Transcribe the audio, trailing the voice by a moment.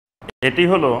এটি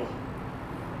হলো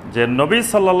যে নবী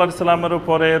সাল্লাল্লাহু আলাইহি সাল্লামের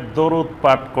উপরে দরুদ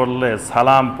পাঠ করলে,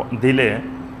 সালাম দিলে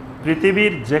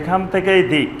পৃথিবীর যেখান থেকেই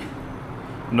দিক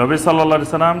নবী সাল্লাল্লাহু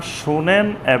আলাইহি সাল্লাম শুনেন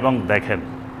এবং দেখেন।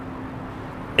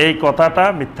 এই কথাটা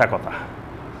মিথ্যা কথা,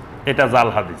 এটা জাল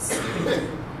হাদিস।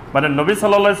 মানে নবী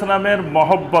সাল্লাল্লাহু আলাইহি সাল্লামের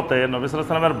মহব্বতে, নবী সাল্লাল্লাহু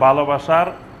আলাইহি সাল্লামের ভালোবাসার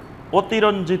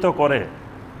অতিরঞ্জিত করে,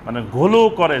 মানে ঘুলু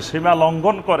করে, সীমা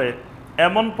লঙ্ঘন করে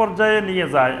এমন পর্যায়ে নিয়ে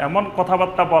যায়, এমন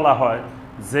কথাবার্তা বলা হয়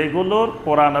যেগুলোর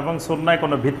কোরআন এবং সুন্নায়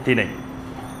কোনো ভিত্তি নেই।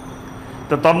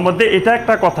 তো তন্মধ্যে এটা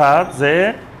একটা কথা যে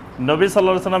নবী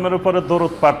সাল্লাল্লাহু আলাইহি সাল্লামের উপরে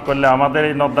দরুদ পাঠ করলে, আমাদের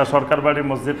এই নদ্দা সরকার বাড়ি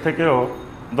মসজিদ থেকেও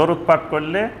দরুদ পাঠ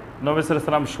করলে নবী সাল্লাল্লাহু আলাইহি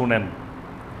সাল্লাম শুনেন,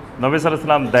 নবী সাল্লাল্লাহু আলাইহি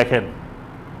সাল্লাম দেখেন।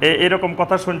 এরকম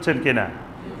কথা শুনছেন কিনা?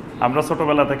 আমরা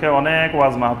ছোটবেলা থেকে অনেক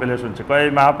ওয়াজ মাহফিলে শুনছি, এই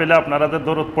মাহফিলে আপনারা যে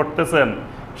দরুদ পড়তেছেন,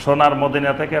 সোনার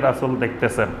মদিনা থেকে রাসূল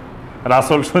দেখতেছেন,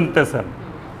 রাসূল শুনতেছেন।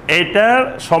 এইটা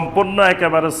সম্পূর্ণ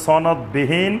একেবারে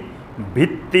সনদবিহীন,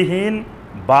 ভিত্তিহীন,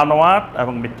 বানোয়াট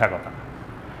এবং মিথ্যা কথা।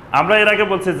 আমরা এর আগে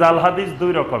বলছি জাল হাদিস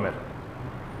দুই রকমের,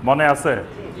 মনে আছে?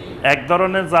 এক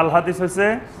ধরনের জাল হাদিস হয়েছে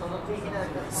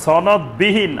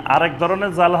সনদবিহীন, আরেক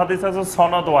ধরনের জাল হাদিস আছে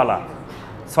সনদওয়ালা।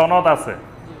 সনদ আছে,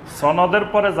 সনদের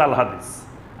পরে জাল হাদিস।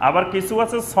 আবার কিছু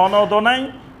আছে সনদও নাই,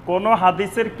 কোনো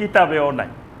হাদিসের কিতাবেও নাই,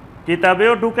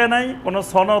 কিতাবেও ঢুকে নাই, কোনো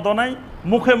সনদও নাই,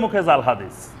 মুখে মুখে জাল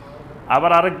হাদিস।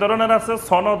 আবার আরেক ধরনের আছে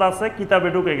সনদ আছে, কিতাবে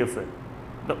ঢুকে গেছে,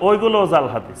 তো ওইগুলোও জাল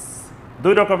হাদিস।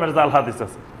 দুই রকমের জাল হাদিস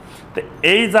আছে। তো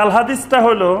এই জাল হাদিসটা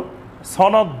হলো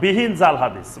সনদবিহীন জাল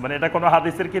হাদিস, মানে এটা কোনো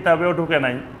হাদিসের কিতাবেও ঢুকে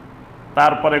নাই,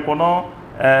 তারপরে কোনো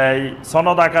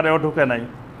সনদ আকারেও ঢুকে নাই।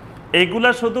 এইগুলা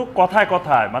শুধু কথায়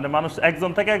কথায়, মানে মানুষ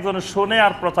একজন থেকে একজনে শুনে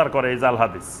আর প্রচার করে, এই জাল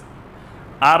হাদিস।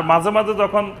 আর মাঝে মাঝে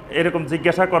যখন এরকম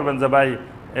জিজ্ঞাসা করবেন যে ভাই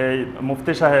এই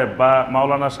মুফতি সাহেব বা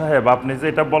মাওলানা সাহেব আপনি যে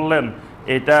এটা বললেন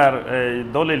এটার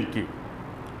দলিল কি,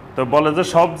 তো বলে যে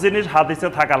সব জিনিস হাদিসে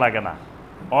থাকা লাগে না,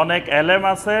 অনেক এলেম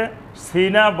আছে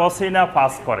সিনা বসিনা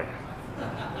পাস করে।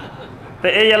 তো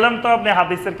এই এলেম তো আপনি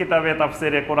হাদিসের কিতাবে,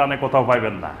 তাফসিরে, কোরআনে কোথাও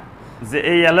পাইবেন না যে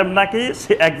এই এলেম নাকি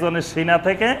একজনের সিনা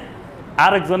থেকে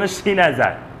আরেকজনের সিনায়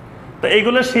যায়। তো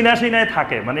এইগুলো সিনা সিনায়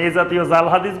থাকে, মানে এই জাতীয় জাল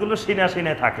হাদিসগুলো সিনা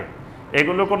সিনায় থাকে।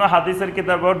 এগুলো কোনো হাদিসের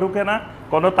কিতাবেও ঢুকে না,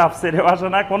 কোনো তাফসিরেও আসে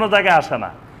না, কোনো জায়গায় আসে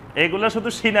না। এগুলো শুধু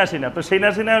সিনা সিনা। তো সিনা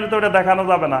সিনা হলে তো ওটা দেখানো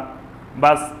যাবে না,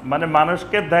 বাস মানে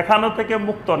মানুষকে দেখানো থেকে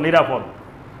মুক্ত, নিরাপদ।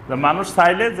 মানুষ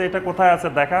চাইলে যে এটা কোথায় আছে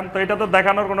দেখান, তো এটা তো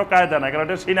দেখানোর কোনো কায়দা নাই, কারণ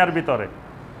এটা সিনার ভিতরে।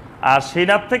 আর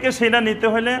সিনার থেকে সিনা নিতে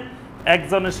হলে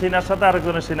একজনের সিনার সাথে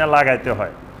আরেকজনের সিনা লাগাইতে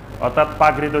হয়, অর্থাৎ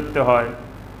পাগড়ি ধরতে হয়।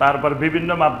 তারপর বিভিন্ন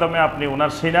মাধ্যমে আপনি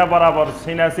ওনার সিনা বরাবর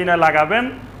সিনা সিনা লাগাবেন,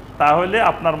 তাহলে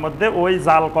আপনার মধ্যে ওই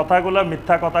জাল কথাগুলো,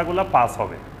 মিথ্যা কথাগুলো পাস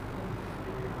হবে।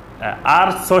 আর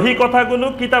সহি কথাগুলো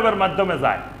কিতাবের মাধ্যমে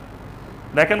যায়।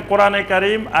 দেখেন কোরআনে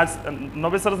কারিম আজ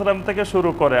নবী সাল্লাল্লাহু আলাইহি সাল্লাম থেকে শুরু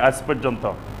করে আজ পর্যন্ত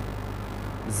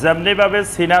যেমনিভাবে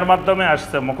সিনার মাধ্যমে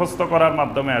আসছে, মুখস্থ করার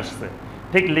মাধ্যমে আসছে,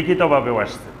 ঠিক লিখিতভাবেও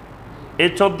আসছে। এই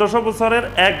 1400 বছরের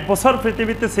এক বছর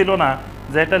পৃথিবীতে ছিল না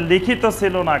যে এটা লিখিত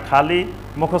ছিল না, খালি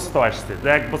মুখস্থ আসছে। যে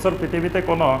এক বছর পৃথিবীতে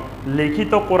কোনো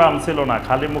লিখিত কোরআন ছিল না,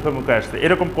 খালি মুখে মুখে আসছে,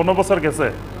 এরকম কোনো বছর গেছে?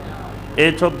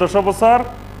 এই 1400 বছর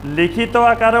লিখিত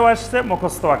আকারেও আসছে,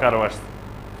 মুখস্থ আকারেও আসছে।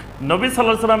 নবী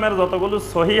সাল্লাল্লাহু আলাইহি সাল্লামের যতগুলো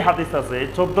সহি হাদিস আছে এই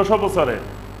 1400 বছরে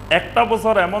একটা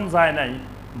বছর এমন যায় নাই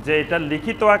যে এটা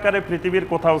লিখিত আকারে পৃথিবীর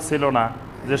কোথাও ছিল না,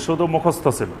 যে শুধু মুখস্থ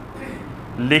ছিল।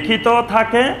 লিখিতও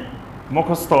থাকে,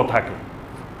 মুখস্থও থাকে।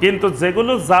 কিন্তু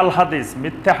যেগুলো জাল হাদিস,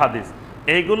 মিথ্যা হাদিস,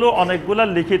 এইগুলো অনেকগুলো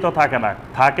লিখিত থাকে না,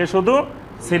 থাকে শুধু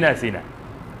সিনা সিনা।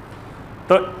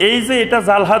 তো এই যে এটা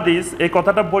জাল হাদিস, এই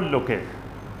কথাটা বলল কে?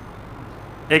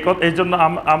 এই জন্য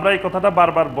আমরা এই কথাটা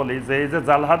বারবার বলি যে এই যে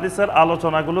জাল হাদিসের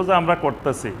আলোচনাগুলো যে আমরা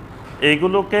করতেছি,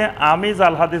 এইগুলোকে আমি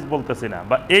জাল হাদিস বলতেছি না,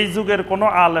 বা এই যুগের কোনো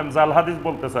আলেম জাল হাদিস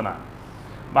বলতেছে না।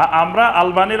 বা আমরা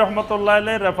আলবানী রহমতুল্লাহ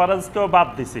আলাইহির রেফারেন্সকেও বাদ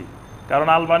দিছি, কারণ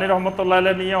আলবানী রহমতুল্লাহ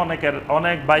আলাইহি নিয়ে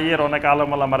অনেক ভাইয়ের, অনেক আলেম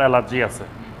ওলামার অ্যালার্জি আছে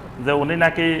যে উনি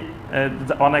নাকি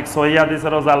অনেক সহিহ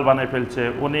হাদিসেরও জাল বানাই ফেলছে,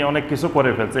 উনি অনেক কিছু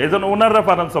করে ফেলছে, এই জন্য ওনার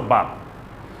রেফারেন্সও বাদ।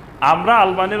 আমরা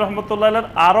আলবানী রহমতুল্লাহ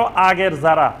আলাইহির আরও আগের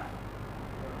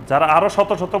যারা আরো শত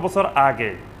শত বছর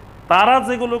আগে, তারা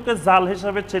যেগুলোকে জাল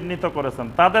হিসাবে চিহ্নিত করেছেন,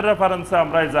 তাদের রেফারেন্সে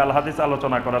আমরা এই জাল হাদিস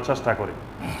আলোচনা করার চেষ্টা করি।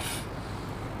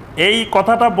 এই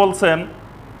কথাটা বলছেন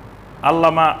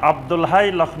আল্লামা আব্দুল হাই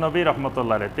লখনবী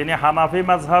রহমতুল্লাহ আলাইহি। তিনি হানাফি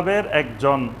মাযহাবের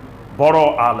একজন বড়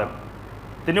আলেম।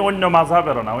 তিনি অন্য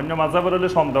মাযহাবেরও না, অন্য মাযহাবের হলে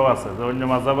সন্দেহ আছে যে অন্য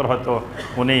মাযহাবের হয়তো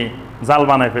উনি জাল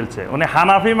বানায় ফেলছে। উনি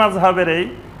হানাফি মাযহাবের এই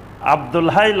আব্দুল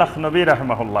হাই লখনবী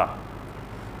রাহমাহুল্লাহ।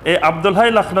 এই আব্দুল হাই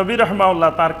লখনবী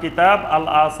রাহমাহুল্লাহ তার কিতাব আল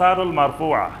আসারুল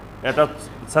মারফুআ, এটা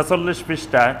 46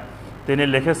 পৃষ্ঠায় তিনি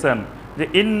লিখেছেন যে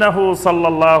ইন্নাহু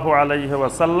সাল্লাল্লাহু আলাইহি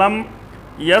ওয়াসাল্লাম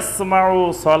ইয়াসমাউ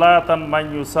সালাতান মান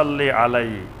ইউসাল্লি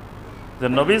আলাইহি যে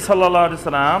নবী সাল্লাল্লাহু আলাইহি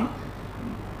সাল্লাম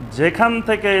যেখান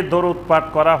থেকে দরুদ পাঠ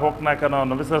করা হোক না কেন,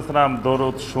 নবী সাল্লাল্লাহু আলাইহি সাল্লাম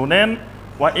দরুদ শুনেন।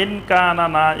 ওয়া ইন কানা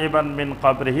নাইবান মিন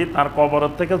কবরিহি, তার কবর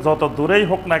থেকে যত দূরেই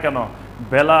হোক না কেন,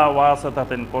 বেলা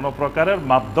ওয়াসিতাতিন, কোনো প্রকারের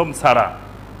মাধ্যম ছাড়া।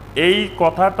 এই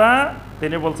কথাটা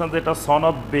তিনি বলছেন যে এটা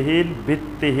সনদবিহীন,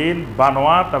 ভিত্তিহীন,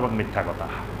 বানোয়াট এবং মিথ্যা কথা।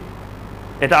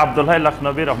 এটা আব্দুল্লাহ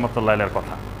লাখনবী রহমতুল্লাহ আলাইহির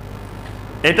কথা।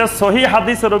 এটা সহিহ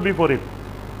হাদিসেরও বিপরীত,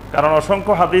 কারণ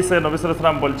অসংখ্য হাদিসে নবী সাল্লাল্লাহু আলাইহি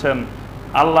সাল্লাম বলছেন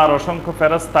আল্লাহর অসংখ্য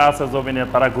ফেরেশতা আছে জমিনে,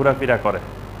 তারা ঘোরাফেরা করে।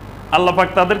 আল্লাহ পাক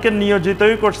তাদেরকে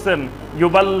নিয়োজিতই করছেন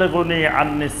ইউবাল্লিগুনি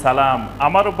আন্নিস সালাম,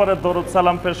 আমার উপরে দরুদ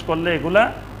সালাম পেশ করলে এগুলা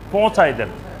পৌঁছাই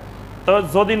দেন। তো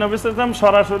যদি নবী সাল্লাল্লাহু আলাইহি সাল্লাম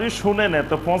সরাসরি শুনে নেয়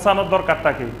তো পৌঁছানোর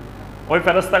দরকারটা কি? ওই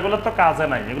ফেরেশতাগুলো তো কাজে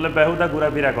নাই, এগুলো বেহুদা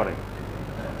ঘোরাফেরা করে।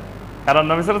 কারণ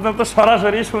নবী সাল্লাল্লাহু আলাইহি সাল্লাম তো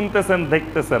সরাসরি শুনতেছেন,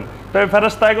 দেখতেছেন, তো এই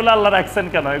ফেরেশতা এগুলো আল্লাহ রাখছেন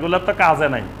কেন? এগুলো তো কাজে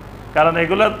নাই। কারণ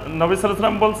এগুলো নবী সাল্লাল্লাহু আলাইহি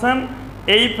সাল্লাম বলছেন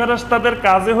এই ফেরেশতাদের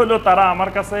কাজে হলো তারা আমার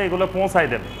কাছে এগুলো পৌঁছাই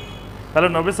দেন। তাহলে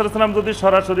নবী সাল্লাল্লাহু আলাইহি সাল্লাম যদি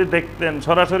সরাসরি দেখতেন,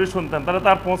 সরাসরি শুনতেন, তাহলে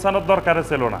তার পৌঁছানোর দরকারে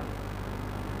ছিল না।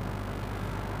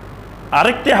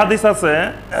 আরেকটি হাদিস আছে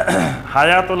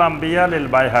হায়াতুল আম্বিয়া লিল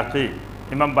বাইহাকি,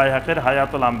 ইমাম বাইহাকির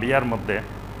হায়াতুল আম্বিয়ার মধ্যে।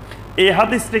 এই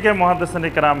হাদিসটিকে মুহাদ্দিসিন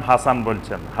ইকরাম হাসান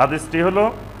বলছেন। হাদিসটি হলো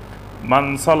মান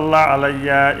সাল্লা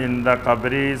আলাইয়া ইনদা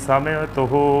কবরি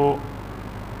সামিতুহু,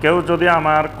 কেউ যদি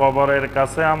আমার কবরের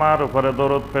কাছে আমার উপরে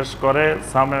দরুদ পেশ করে,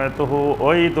 সামিতুহু,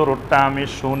 ওই দরুদটা আমি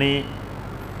শুনি।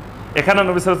 এখানে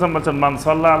নবী সাল্লাল্লাহু আলাইহি ওয়াসাল্লাম বলছেন মান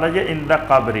সাল্লা আলাইয়া ইনদা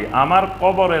কবরি, আমার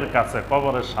কবরের কাছে,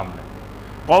 কবরের সামনে,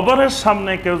 কবরের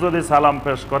সামনে কেউ যদি সালাম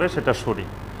পেশ করে সেটা শুনি।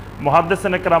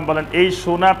 মুহাদ্দিসিন ইকরাম বলেন এই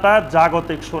শোনাটা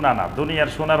জাগতিক শোনা না, দুনিয়ার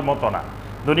শোনার মতো না।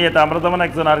 দুনিয়াতে আমরা যেমন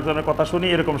একজন আরেকজনের কথা শুনি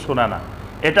এরকম শোনা না,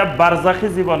 এটা বারজাখি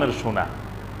জীবনের শোনা।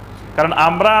 কারণ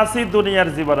আমরা আছি দুনিয়ার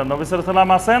জীবনে, নবী সাল্লাল্লাহু আলাইহি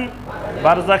ওয়াসাল্লাম আছেন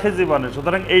বারজাখি জীবনে।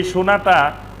 সুতরাং এই শোনাটা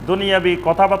দুনিয়াবি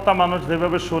কথাবার্তা মানুষ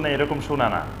যেভাবে শুনে এরকম শোনা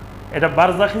না, এটা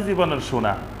বারজাখি জীবনের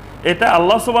শোনা। এটা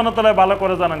আল্লাহ সুবহানাহু ওয়া তাআলা ভালো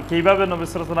করে জানেন কিভাবে নবী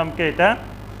সাল্লাল্লাহু আলাইহি ওয়াসাল্লামকে এটা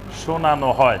শোনানো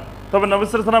হয়। তবে নবী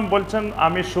সাল্লাল্লাহু আলাইহি ওয়াসাল্লাম বলছেন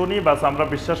আমি শুনি, বাস আমরা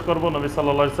বিশ্বাস করব নবী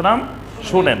সাল্লাল্লাহু আলাইহি ওয়াসাল্লাম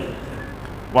শুনেন।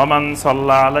 ওয়ামান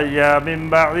সাল্লা আলাইয়া মিন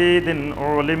বাঈদিন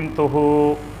উলিমতুহু,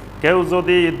 কেউ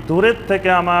যদি দূরের থেকে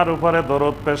আমার উপরে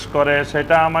দরুদ পেশ করে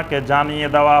সেটা আমাকে জানিয়ে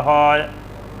দেওয়া হয়।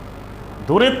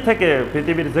 দূরের থেকে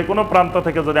পৃথিবীর যে কোনো প্রান্ত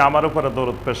থেকে যদি আমার উপরে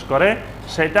দরুদ পেশ করে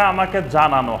সেটা আমাকে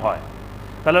জানানো হয়।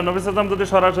 তাহলে নবী সাল্লাল্লাহু আলাইহি ওয়াসাল্লাম যদি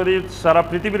সরাসরি সারা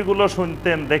পৃথিবীরগুলো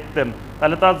শুনতেন, দেখতেন,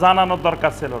 তাহলে তার জানানোর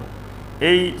দরকার ছিল না।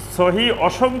 এই সহি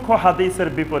অসংখ্য হাদিসের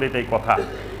বিপরীত এই কথা।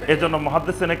 এজন্য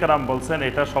মুহাদ্দিসিন কেরাম বলছেন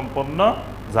এটা সম্পূর্ণ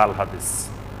জাল হাদিস।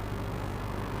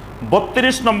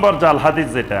 32 নম্বর জাল হাদিস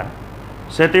যেটা,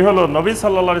 সেটি হলো নবী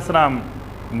সাল্লাল্লাহু আলাইহি ওয়াসাল্লাম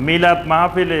মিলাদ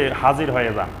মাহফিলে হাজির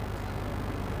হয়ে যান।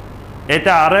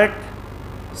 এটা আরেক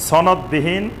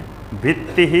সনদবিহীন,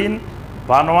 ভিত্তিহীন,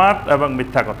 বানোয়াট এবং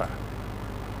মিথ্যা কথা।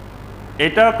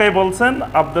 এটা কে বলছেন?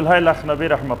 আব্দুল্লাহ লাখনবী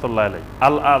রহমতুল্লাহ আলাইহি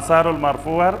আল আসারুল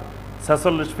মারফুয়ার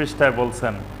 46 পৃষ্ঠায়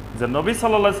বলছেন যে নবী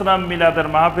সাল্লাল্লাহু আলাইহি ওয়াসাল্লাম মিলাদের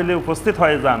মাহফিলে উপস্থিত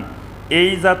হয়ে যান।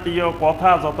 এই জাতীয় কথা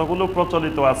যতগুলো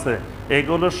প্রচলিত আছে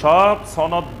এগুলো সব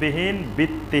সনদবিহীন,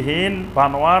 ভিত্তিহীন,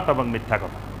 বানোয়াট এবং মিথ্যা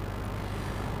কথা।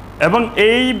 এবং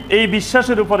এই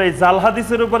বিশ্বাসের উপরে, এই জাল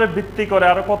হাদিসের উপরে ভিত্তি করে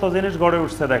আরো কত জিনিস গড়ে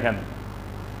উঠছে দেখেন।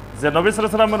 যে নবী সাল্লাল্লাহু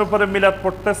আলাইহি ওয়াসাল্লামের উপরে মিলাদ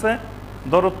পড়তেছে,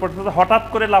 দরুদ পড়তেছে, হঠাৎ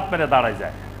করে লাফ মেরে দাঁড়ায়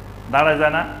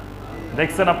যায় না?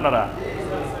 দেখছেন আপনারা?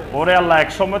 ওরে আল্লাহ,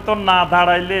 এক সময় তো না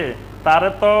দাঁড়াইলে তারে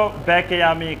তো ব্যাকে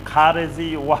আমি খারেজি,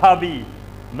 ওয়াহাবি,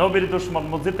 নবীর দুশমন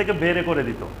মসজিদ থেকে বেরে করে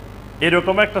দিত।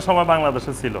 এরকম একটা সময়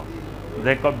বাংলাদেশে ছিল।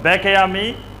 দেখো ব্যাকে আমি,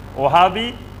 ওয়াহাবি,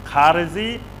 খারেজি,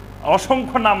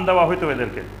 অসংখ্য নাম দেওয়া হইতো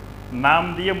এদেরকে। নাম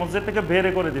দিয়ে মসজিদ থেকে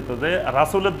বেরে করে দিত যে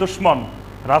রাসূলের দুশমন,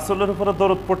 রাসূলের উপরে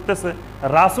দরুদ পড়তেছে,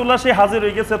 রাসূল আসে হাজির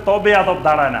হয়ে গেছে, তবে আদব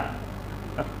দাঁড়ায় না।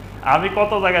 আমি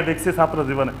কত জায়গায় দেখছি ছাত্র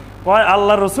জীবনে, কয়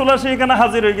আল্লাহ রসুল আসে এখানে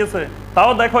হাজির হয়ে গেছে,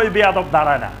 তাও দেখো এই বেয়াদব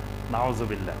দাঁড়ায় না।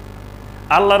 নাউজুবিল্লাহ।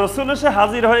 আল্লাহ রসুল এসে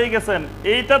হাজির হয়ে গেছেন,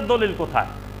 এইটার দলিল কোথায়?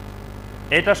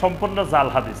 এটা সম্পূর্ণ জাল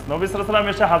হাদিস। নবী সাল্লাল্লাহু আলাইহি ওয়াসাল্লাম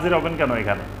এসে হাজির হবেন কেন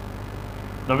এখানে?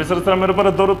 নবী সাল্লাল্লাহু আলাইহি ওয়াসাল্লামের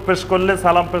উপরে দরুদ পেশ করলে,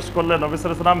 সালাম পেশ করলে নবী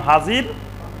সাল্লাল্লাহু আলাইহি ওয়াসাল্লাম হাজির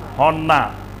হন না।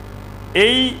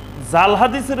 এই জাল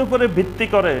হাদিসের উপরে ভিত্তি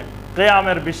করে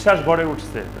কিয়ামের বিশ্বাস গড়ে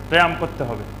উঠছে। কিয়াম করতে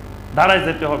হবে, দাঁড়ায়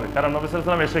যেতে হবে, কারণ নবী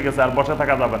সাল্লাল্লাহু আলাইহি ওয়াসাল্লাম এসে গেছে, আর বসে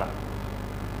থাকা যাবে না।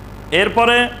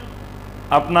 এরপরে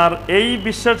আপনার এই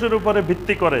বিশ্বাসের উপরে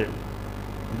ভিত্তি করে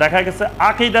দেখা গেছে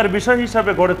আকীদার বিষয়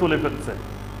হিসাবে গড়ে তুলে ফেলছে।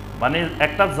 মানে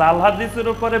একটা জাল হাদিসের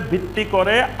উপরে ভিত্তি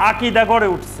করে আকীদা গড়ে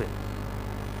উঠছে,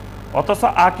 অথচ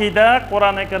আকীদা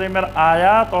কোরআনে কারীমের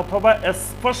আয়াত অথবা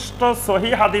স্পষ্ট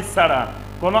সহিহ হাদিস ছাড়া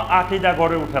কোনো আকীদা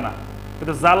গড়ে ওঠে না।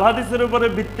 কিন্তু জাল হাদিসের উপরে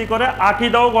ভিত্তি করে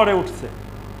আকীদাও গড়ে উঠছে।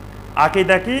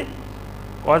 আকীদা কি?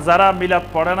 যারা মিলাদ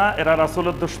পড়ে না এরা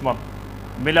রাসূলের দুশমন,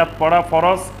 মিলাদ পড়া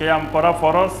ফরজ, কিয়াম করা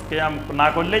ফরজ, কিয়াম না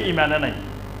করলে ইমানে নাই।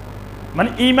 মানে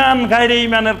ইমান গায়রে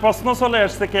ইমানের প্রশ্ন চলে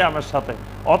আসছে কিয়ামের সাথে,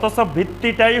 অথচ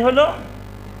ভিত্তিটাই হলো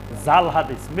জাল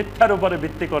হাদিস, মিথ্যার উপরে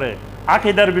ভিত্তি করে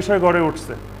আকীদার বিষয় গড়ে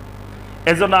উঠছে।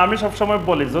 এজন্য আমি সবসময়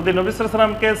বলি, যদি নবী সাল্লাল্লাহু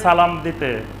আলাইহি ওয়াসাল্লামকে সালাম দিতে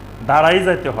দাঁড়াই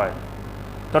যাইতে হয়,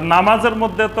 তো নামাজের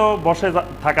মধ্যে তো বসে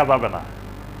থাকা যাবে না।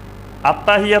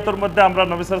 আত্তাহিয়াতুর মধ্যে আমরা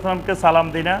নবী সাল্লাল্লাহু আলাইহি ওয়াসাল্লামকে সালাম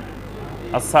দিই না?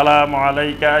 আসসালামু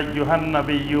আলাইকা আইয়ুহান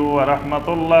নাবিয়্যু ওয়া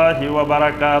রাহমাতুল্লাহি ওয়া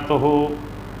বারাকাতুহু।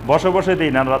 বসে বসে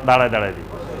দিই না, দাঁড়ায় দাঁড়ায় দিই।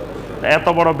 এত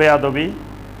বড় বেয়াদবি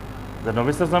যে নবী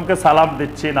সাল্লাল্লাহু আলাইহি ওয়াসাল্লামকে সালাম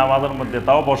দিচ্ছি নামাজের মধ্যে,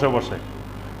 তাও বসে বসে।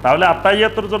 তাহলে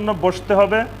আত্তাহিয়াতুর জন্য বসতে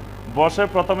হবে, বসে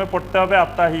প্রথমে পড়তে হবে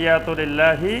আত্তাহিয়াতু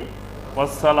লিল্লাহি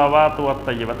ওয়াস সালাওয়াতু ওয়াত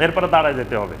তাইয়্যিবাত। এরপরে দাঁড়ায়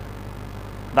যেতে হবে,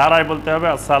 দাঁড়ায় বলতে হবে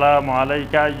আসসালামু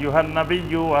আলাইকা আইয়ুহান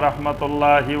নাবিয়্যু ওয়া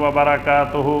রাহমাতুল্লাহি ওয়া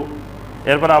বারাকাতুহু।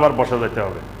 এরপরে আবার বসে যেতে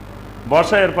হবে,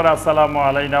 বসে এরপরে আসসালামু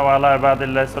আলাইনা ওয়া আলা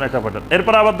ইবাদিল্লাহি সুন্নাতা পড়তে,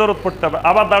 এরপর আবার দরুদ পড়তে হবে,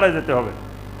 আবার দাঁড়ায় যেতে হবে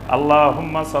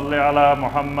আল্লাহুম্মা সাল্লি আলা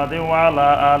মুহাম্মাদিন ওয়া আলা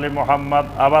আলি মুহাম্মাদ।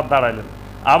 আবার দাঁড়াইলেন,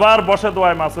 আবার বসে দোয়া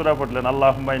মাসুরা পড়লেন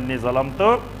আল্লাহুম্মা ইন্নী যালামতু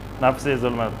নাফসি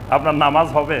যুলমান। আপনার নামাজ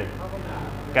হবে?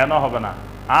 কেন হবে না?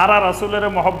 আর রাসূলের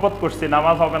মহব্বত করছি,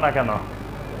 নামাজ হবে না কেন?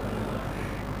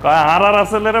 আর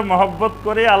রাসূলের মহব্বত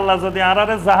করি, আল্লাহ যদি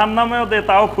আরারে জাহান্নামেও দেয়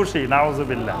তাও খুশি,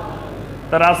 নাউযুবিল্লাহ।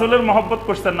 তা রাসূলের মহব্বত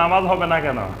করছেন, নামাজ হবে না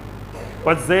কেন?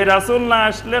 যে রাসূল না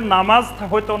আসলে নামাজ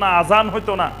হইতো না, আজান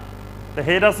হইতো না, তো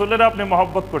হে রাসূলের আপনি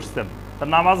মহব্বত করছেন, তা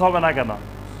নামাজ হবে না কেন?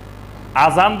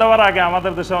 আজান দেওয়ার আগে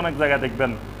আমাদের দেশে অনেক জায়গায়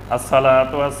দেখবেন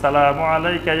আসসালাতু ওয়াসসালামু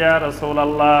আলাইকা ইয়া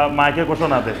রাসূলুল্লাহ, মাইকে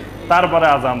ঘোষণা দেয়, তারপরে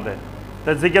আজান দেয়।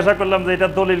 তো জিজ্ঞাসা করলাম যে এটা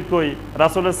দলিল কই?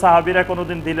 রাসূলের সাহাবীরা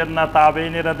কোনোদিন দিলেন না,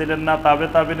 তাবেঈনেরা দিলেন না,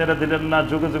 তাবেঈনেরা দিলেন না,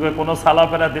 যুগে যুগে কোনো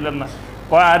সালাফেরা দিলেন না।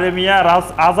 কয় আরে মিয়া,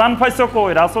 আজান পাইছো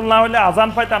কই? রাসূল না হইলে আজান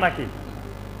পাইতা নাকি?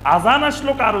 আজান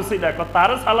আসলো কার উসিলায়?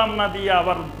 তার সালাম না দিয়ে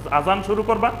আবার আজান শুরু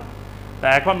করবা? তা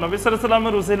এখন নবী সাল্লাল্লাহু আলাইহি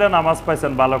ওয়াসাল্লামের উসিলায় নামাজ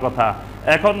পাইছেন, ভালো কথা।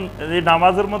 এখন এই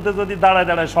নামাজের মধ্যে যদি দাঁড়ায়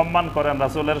দাঁড়ায় সম্মান করেন,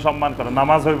 রাসূলের সম্মান করেন,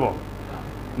 নামাজ হইব?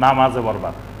 নামাজে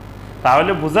বরবাদ।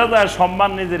 তাহলে বোঝা যায়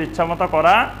সম্মান নিজের ইচ্ছা মতো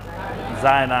করা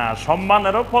যায় না।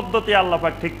 সম্মানেরও পদ্ধতি আল্লাহ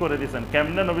পাক ঠিক করে দিয়েছেন,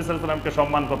 কেমনে নবী সাল্লাল্লাহু আলাইহি ওয়াসাল্লামকে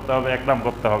সম্মান করতে হবে, একরাম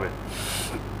করতে হবে।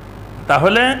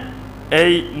 তাহলে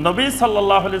এই নবী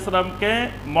সাল্লাল্লাহু আলাইহি ওয়াসাল্লামকে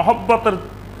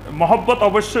মহব্বত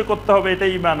অবশ্যই করতে হবে, এটা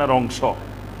ঈমানের অংশ।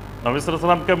 নবী সাল্লাল্লাহু আলাইহি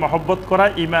ওয়াসাল্লামকে মহব্বত করা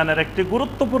ঈমানের একটি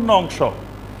গুরুত্বপূর্ণ অংশ।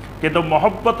 কিন্তু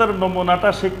মহব্বতের নমুনাটা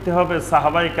শিখতে হবে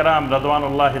সাহাবায়ে কেরাম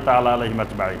রাদিয়াল্লাহু তাআলা আলাইহিম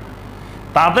আজমাইন।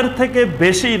 তাদের থেকে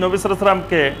বেশি নবী সাল্লাল্লাহু আলাইহি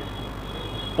ওয়াসাল্লামকে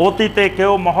অতীতে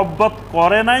কেউ মহব্বত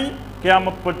করে নাই,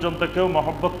 কিয়ামত পর্যন্ত কেউ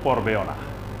মহব্বত করবেও না।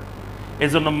 এই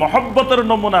জন্য মহব্বতের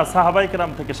নমুনা সাহাবায়ে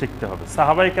কেরাম থেকে শিখতে হবে।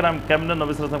 সাহাবায়ে কেরাম কেমনে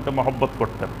নবী সাল্লাল্লাহু আলাইহি ওয়াসাল্লামকে মহব্বত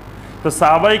করতেন। তো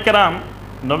সাহাবায়ে কেরাম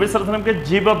নবী সাল্লাল্লাহু আলাইহি ওয়াসাল্লামকে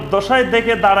জীবদ্দশায়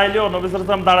দেখে দাঁড়াইলেও নবী সাল্লাল্লাহু আলাইহি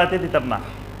ওয়াসাল্লাম দাঁড়াইতে দিতেন না,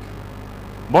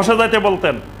 বসে যাইতে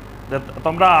বলতেন যে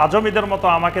তোমরা আজমিদের মতো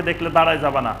আমাকে দেখলে দাঁড়ায়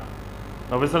যাবে না।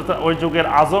 নবী সাল্লাল্লাহু আলাইহি ওয়াসাল্লাম ওই যুগের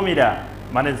আজমিরা,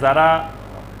 মানে যারা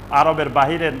আরবের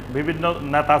বাহিরে বিভিন্ন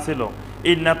নেতা ছিল,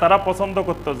 এই নেতারা পছন্দ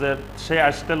করতো যে সে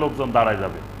আসতে লোকজন দাঁড়ায়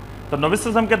যাবে। তো নবী সাল্লাল্লাহু আলাইহি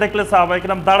ওয়াসাল্লামকে দেখলে সাহাবায়ে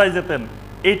কেরাম দাঁড়ায় যেতেন,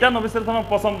 এইটা নবী সাল্লাল্লাহু আলাইহি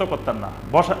ওয়াসাল্লাম পছন্দ করতেন না,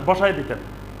 বসায় দিতেন।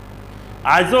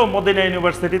 আজও মদিনা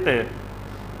ইউনিভার্সিটিতে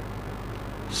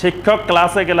শিক্ষক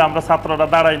ক্লাসে গেলে আমরা ছাত্ররা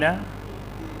দাঁড়াই না,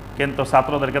 কিন্তু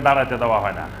ছাত্রদেরকে দাঁড়াইতে দেওয়া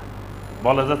হয় না,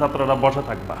 বলে যে ছাত্ররা বসে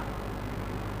থাকবা।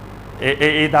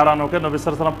 এই দাঁড়ানোকে নবী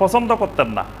সাল্লাল্লাহু আলাইহি ওয়াসাল্লাম পছন্দ করতেন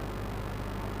না।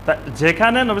 তা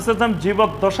যেখানে নবী সাল্লাল্লাহু আলাইহি ওয়াসাল্লাম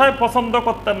জীবদ্দশায় পছন্দ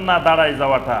করতেন না দাঁড়াই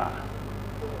যাওয়াটা,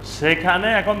 সেখানে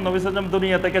এখন নবী সাল্লাল্লাহু আলাইহি ওয়াসাল্লাম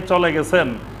দুনিয়া থেকে চলে গেছেন,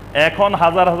 এখন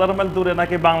হাজার হাজার মাইল দূরে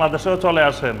নাকি বাংলাদেশেও চলে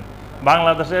আসেন,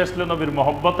 বাংলাদেশে আসলে নবীর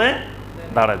মহব্বতে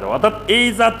দাঁড়ায় যাওয়া। অর্থাৎ এই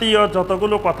জাতীয়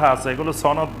যতগুলো কথা আছে এগুলো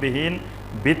সনদবিহীন,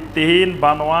 ভিত্তিহীন,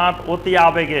 বানোয়াট, অতি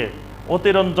আবেগে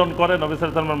অতিরঞ্জন করে নবী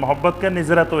সাল্লাল্লাহু আলাইহি ওয়াসাল্লামের মহব্বতকে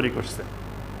নিজেরা তৈরি করছে।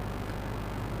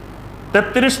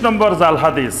 ৩৩ নম্বর জাল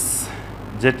হাদিস,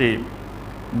 যেটি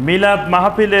মিলাদ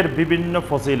মাহফিলের বিভিন্ন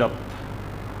ফজিলত।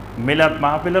 মিলাদ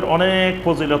মাহফিলের অনেক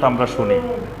ফজিলত আমরা শুনি,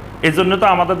 এই জন্য তো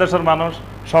আমাদের দেশের মানুষ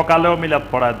সকালেও মিলাদ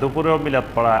পড়ায়, দুপুরেও মিলাদ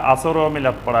পড়ায়, আসরেও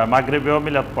মিলাদ পড়ায়, মাগরিবেও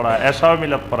মিলাদ পড়ায়, এশাও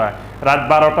মিলাদ পড়ায়, রাত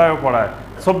 12টায়ও পড়ায়,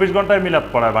 24 ঘন্টায় মিলাদ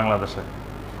পড়ায় বাংলাদেশে।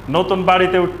 নতুন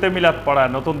বাড়িতে উঠতে মিলাদ পড়ায়,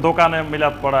 নতুন দোকানে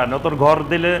মিলাদ পড়ায়, নতুন ঘর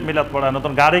দিলে মিলাদ পড়ায়,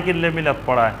 নতুন গাড়ি কিনলে মিলাদ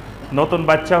পড়ায়, নতুন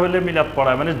বাচ্চা হইলে মিলাদ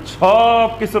পড়ায়, মানে সব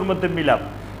কিছুর মধ্যে মিলাদ।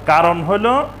 কারণ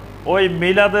হলো ওই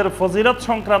মিলাদের ফজিলত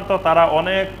সংক্রান্ত তারা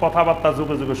অনেক কথাবার্তা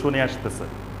যুগে যুগে শুনে আসতেছে।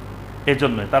 এই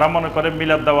জন্যই তারা মনে করে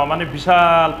মিলাদ দেওয়া মানে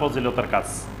বিশাল ফজিলতের কাজ।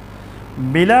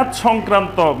 মিলাদ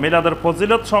সংক্রান্ত, মিলাদের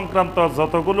ফজিলত সংক্রান্ত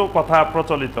যতগুলো কথা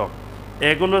প্রচলিত,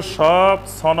 এগুলো সব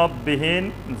সনদবিহীন,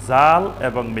 জাল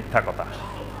এবং মিথ্যা কথা।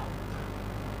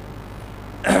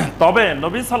 তবে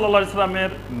নবী সাল্লাল্লাহু আলাইহি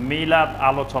ওয়াসাল্লামের মিলাদ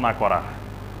আলোচনা করা,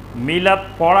 মিলাদ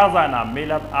পড়া যায় না,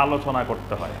 মিলাদ আলোচনা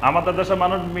করতে হয়। আমাদের দেশে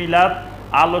মানুষ মিলাদ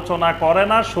আলোচনা করে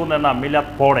না, শুনে না, মিলাদ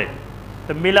পড়ে।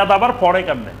 তো মিলাদ আবার পড়ে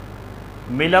কেমনে?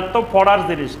 মিলাদ তো পড়ার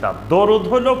জিনিস না, দরুদ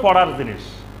হলো পড়ার জিনিস।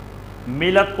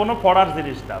 মিলাদ কোনো পড়ার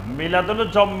জিনিস না, মিলাদ হলো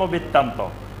জন্ম বৃত্তান্ত।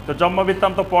 তো জন্ম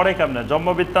বৃত্তান্ত পড়ে কেমনে? জন্ম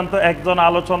বৃত্তান্ত একজন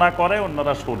আলোচনা করে,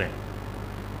 অন্যরা শুনে,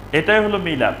 এটাই হলো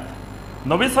মিলাদ।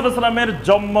 নবী সাল্লাল্লাহু আলাইহি ওয়াসাল্লামের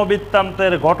জন্ম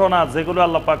বৃত্তান্তের ঘটনা যেগুলো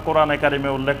আল্লাহ পাক কোরআনে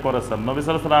কারিমে উল্লেখ করেছেন, নবী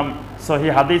সাল্লাল্লাহু আলাইহি ওয়াসাল্লাম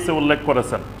সহিহ হাদিসে উল্লেখ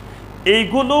করেছেন,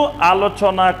 এইগুলো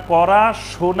আলোচনা করা,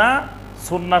 শোনা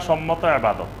সুন্নাহ সম্মত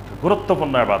ইবাদত,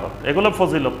 গুরুত্বপূর্ণ ইবাদত, এগুলো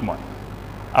ফজিলতময়।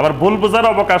 আবার ভুল বোঝার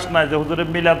অবকাশ নাই যে হুজুরে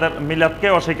মিলাদকে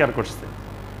অস্বীকার করছে।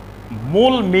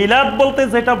 মূল মিলাদ বলতে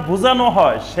যেটা বোঝানো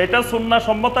হয় সেটা সুন্নাহ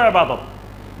সম্মত ইবাদত,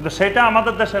 কিন্তু সেটা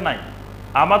আমাদের দেশে নাই।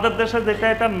 আমাদের দেশে যেটা,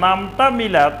 এটা নামটা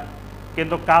মিলাদ,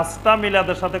 কিন্তু কাজটা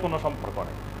মিলাদের সাথে কোনো সম্পর্ক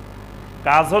নেই।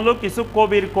 কাজ হলো কিছু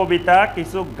কবির কবিতা,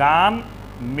 কিছু গান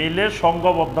মিলে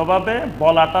সংঘবদ্ধভাবে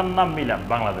বলাটার নাম মিলাদ।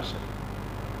 বাংলাদেশে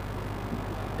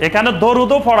এখানে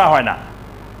দরুদও পড়া হয় না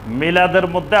মিলাদের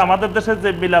মধ্যে। আমাদের দেশে যে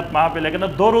মিলাদ মাহফিল, এখানে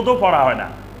দরুদও পড়া হয় না।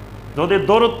 যদি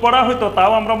দরুদ পড়া হইতো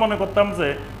তাও আমরা মনে করতাম যে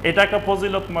এটা একটা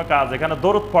ফজিলতময় কাজ, এখানে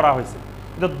দরুদ পড়া হয়েছে,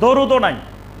 কিন্তু দরুদও নাই।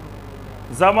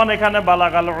 যেমন এখানে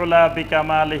বালাগাল উলা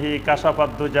বিকামালিহি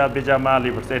কাশাফাত দুজা বিজামালি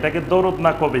পড়ছে, এটা কি দরুদ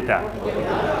না কবিতা?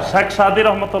 শেখ সাদি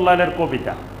রহমতুল্লাহ এর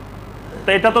কবিতা। তো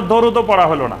এটা তো দরুদও পড়া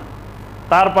হলো না।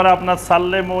 তারপরে আপনার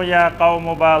সাল্লেমু ইয়া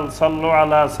কাওমুবাল সাল্লু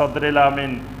আলা সদরিল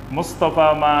আমিন মুস্তাফা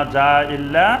মা জা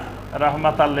ইল্লা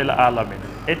রাহমাতাল লিল আলামিন,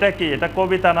 এটা কি? এটা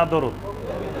কবিতা না দরুদ?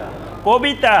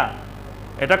 কবিতা।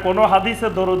 এটা কোনো হাদিসে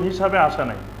দরুদ হিসাবে আসে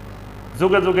নাই।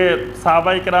 যুগে যুগে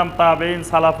সাহাবায়ে কেরাম, তাবেঈন,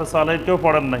 সালাফে সালেহ কেউ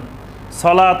পড়েন নাই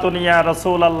সলাতুন ইয়া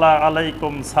রাসূলুল্লাহ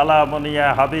আলাইকুম, সালামুন ইয়া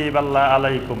হাবিবাল্লাহ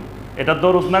আলাইকুম, এটা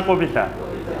দরুদ না কবিতা?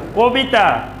 কবিতা।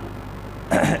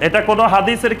 এটা কোনো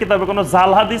হাদিসের কিতাবে, কোনো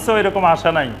জাল হাদিসও এরকম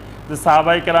আসে নাই যে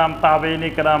সাহাবায়ে কেরাম, তাবেঈন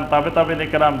কেরাম, তাবেঈন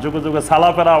কেরাম, যুগে যুগে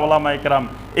সালাফেরা, উলামায়ে কেরাম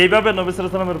এইভাবে নবী সাল্লাল্লাহু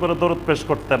আলাইহি ওয়াসাল্লামের উপরে দরুদ পেশ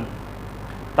করতেন।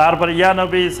 তারপরে ইয়া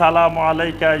নবী সালাম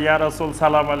আলাইকা, ইয়া রাসূল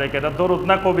সালাম আলাইকা, এটা দরুদ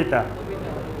না কবিতা?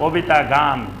 কবিতা,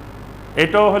 গান।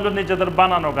 এটাও হলো নিজেদের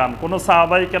বানানো গান। কোনো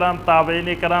সাহাবায়ে কেরাম, তাবেঈন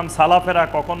কেরাম, সালাফেরা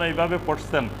কখনো এইভাবে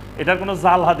পড়ছেন, এটার কোনো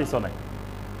জাল হাদিসও নাই।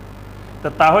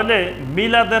 তাহলে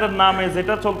মিলাদের নামে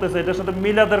যেটা চলতেছে, এটার সাথে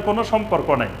মিলাদের কোনো সম্পর্ক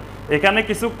নাই। এখানে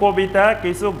কিছু কবিতা,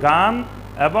 কিছু গান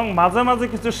এবং মাঝে মাঝে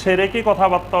কিছু সেরেকি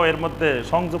কথাবার্তাও এর মধ্যে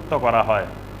সংযুক্ত করা হয়।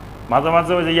 মাঝে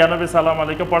মাঝে ওই যে ইয়া নবী সালাম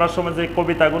আলাইকা পড়ার সময় যে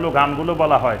কবিতাগুলো, গানগুলো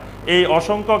বলা হয়, এই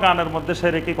অসংখ্য গানের মধ্যে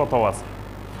সেরেকি কথাও আছে।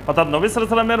 অর্থাৎ নবী সাল্লাল্লাহু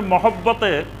আলাইহি ওয়াসাল্লামের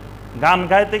মহব্বতে গান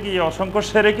গাইতে গিয়ে অসংখ্য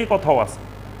সেরেকি কথাও আছে।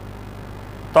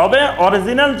 তবে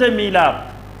অরিজিনাল যে মিলাদ,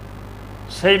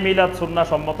 সেই মিলাদ সুন্নাহ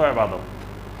সম্মত ইবাদত।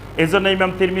 এই জন্য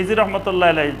ইমাম তিরমিজি রহমতুল্লাহ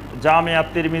আলাইহি জামিআত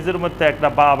তিরমিজির মধ্যে একটা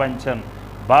বাব আনছেন,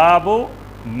 বাবু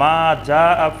মা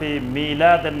জাআ ফি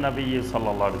মিলাদিন নবী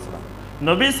সাল্লাল্লাহু আলাইহি ওয়াসাল্লাম,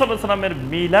 নবী সাল্লাল্লাহু আলাইহি ওয়াসাল্লামের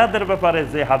মিলাদের ব্যাপারে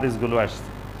যে হাদিসগুলো আসছে।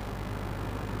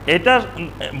 এটা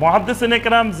মুহাদ্দিসিনে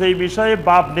কেরাম যেই বিষয়ে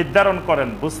বাব নির্ধারণ করেন,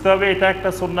 বুঝতে হবে এটা একটা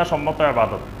সুন্নাহ সম্মত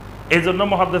ইবাদত। এই জন্য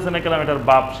মুহাদ্দিসিনে কেরাম এটার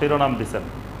বাব শিরোনাম দিচ্ছেন।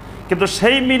 কিন্তু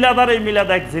সেই মিলাদ আর এই মিলাদ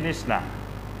এক জিনিস না।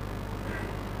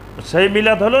 সেই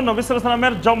মিলাদ হলো নবী সাল্লাল্লাহু আলাইহি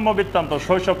ওয়াসাল্লামের জন্ম বৃত্তান্ত,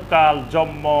 শৈশবকাল,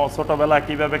 জন্ম, ছোটবেলা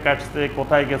কিভাবে কাটছে,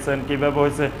 কোথায় গেছেন, কিভাবে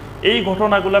হয়েছে, এই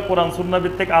ঘটনাগুলো কোরআন সুন্নাহ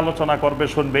ভিত্তিক আলোচনা করবে,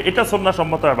 শুনবে, এটা সুন্নাহ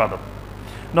সম্মত ইবাদত।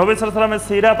 নবী সাল্লাল্লাহু আলাইহি ওয়াসাল্লামের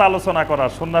সিরাত আলোচনা করা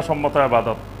সুন্নাহ সম্মত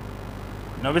ইবাদত।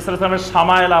 নবী সাল্লাল্লাহু আলাইহি ওয়াসাল্লামের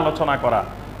শামায়েল আলোচনা করা,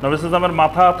 নবী সাল্লাল্লাহু আলাইহি ওয়াসাল্লামের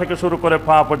মাথা থেকে শুরু করে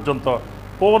পা পর্যন্ত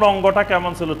কোন অঙ্গটা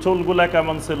কেমন ছিল, চুলগুলা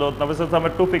কেমন ছিল, নবী সাল্লাল্লাহু আলাইহি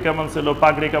ওয়াসাল্লামের টুপি কেমন ছিল,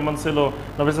 পাগড়ি কেমন ছিল,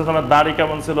 নবী সাল্লাল্লাহু আলাইহি ওয়াসাল্লামের দাড়ি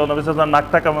কেমন ছিল, নবী সাল্লাল্লাহু আলাইহি ওয়াসাল্লামের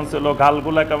নাকটা কেমন ছিল,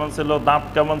 গালগুলা কেমন ছিল, দাঁত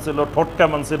কেমন ছিল, ঠোঁট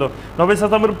কেমন ছিল, নবী সাল্লাল্লাহু আলাইহি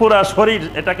ওয়াসাল্লামের পুরা শরীর,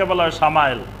 এটাকে বলা হয়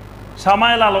শামায়েল।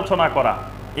 শামায়েল আলোচনা করা।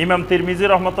 ইমাম তিরমিজি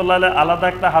রহমতুল্লাহ আলাইহি আলাদা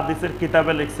একটা হাদিসের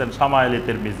কিতাবে লিখছেন শামায়েল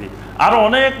তিরমিজি। আরো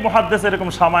অনেক মুহাদ্দিস এরকম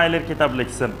শামায়েলের কিতাব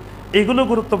লিখছেন। এগুলো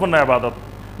গুরুত্বপূর্ণ ইবাদত।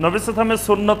 নবী সাল্লাল্লাহু আলাইহি ওয়াসাল্লামের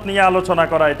সুন্নত নিয়ে আলোচনা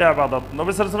করা, এটা ইবাদত। নবী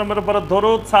সাল্লাল্লাহু আলাইহি ওয়াসাল্লামের উপরে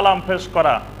দরুদ সালাম পেশ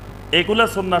করা, এগুলো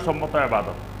সুন্নাহ সম্মত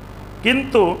ইবাদত।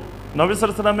 কিন্তু নবী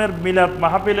সাল্লাল্লাহু আলাইহি ওয়াসাল্লামের মিলাদ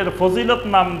মাহফিলের ফজিলত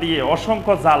নাম দিয়ে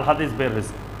অসংখ্য জাল হাদিস বের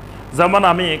হয়েছে। যেমন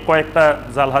আমি কয়েকটা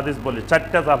জাল হাদিস বলি,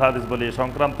 4টা জাল হাদিস বলি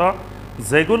সংক্রান্ত,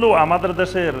 যেগুলো আমাদের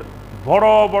দেশের বড়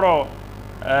বড়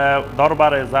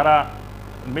দরবারে যারা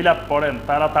মিলাদ পড়েন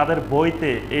তারা তাদের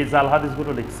বইতে এই জাল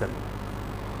হাদিসগুলো লিখছেন।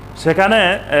 সেখানে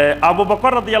আবু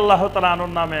বকর রাদিয়াল্লাহু তাআলা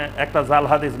আনহুর নামে একটা জাল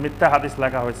হাদিস, মিথ্যা হাদিস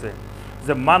লেখা হয়েছে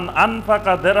যে মান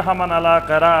আনফাকা দিরহামান আলা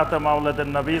কিরাআতি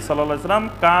মাওলাদিন নবী সাল্লাল্লাহু আলাইহি ওয়াসাল্লাম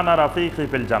কানা রাফিকি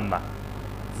ফিল জান্নাহ।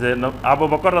 যে আবু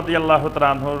বকর রাদিয়াল্লাহু তাআলা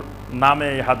আনহুর নামে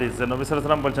এই হাদিস, যে নবী সাল্লাল্লাহু আলাইহি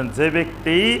ওয়াসাল্লাম বলছেন, যে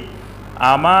ব্যক্তি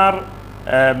আমার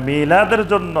মিলাদের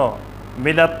জন্য,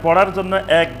 মিলাদ পড়ার জন্য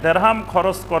 1 দিরহাম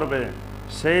খরচ করবে,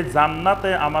 সেই জান্নাতে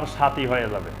আমার সাথী হয়ে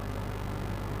যাবে।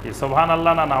 কি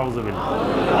সুবহানাল্লাহ না নাউজুবিল্লাহ?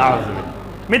 নাউজুবিল্লাহ।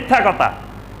 মিথ্যা কথা।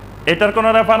 এটার কোনো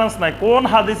রেফারেন্স নাই, কোন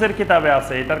হাদিসের কিতাবে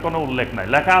আছে এটার কোনো উল্লেখ নাই।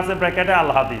 লেখা আছে ব্র্যাকেটে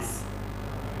আল হাদিস।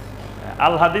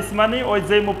 আল হাদিস মানে ওই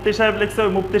যে মুফতি সাহেব লিখছে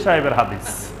ওই মুফতি সাহেবের হাদিস।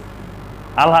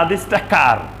 আল হাদিসটা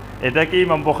কার? এটা কি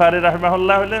ইমাম বুখারী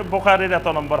রাহিমাহুল্লাহ হলে বুখারীর এত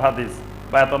নম্বর হাদিস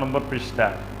বা এত নম্বর পৃষ্ঠা,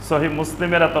 সহিহ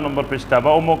মুসলিমের এত নম্বর পৃষ্ঠা,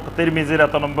 বা অমুক তিরমিজির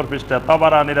এত নম্বর পৃষ্ঠা,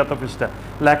 তাবারানির এত পৃষ্ঠা,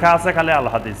 লেখা আছে খালি আল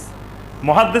হাদিস।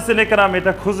 মুহাদ্দিসিনে কেরাম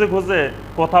এটা খুঁজে খুঁজে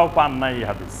কোথাও পান নাই এই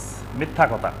হাদিস। মিথ্যা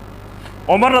কথা।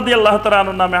 ওমর রাদিয়াল্লাহু তাআলা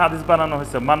আনহু নামে হাদিস বানানো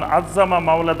হয়েছে, মান আযযামা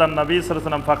মাওলাদান নবী সাল্লাল্লাহু আলাইহি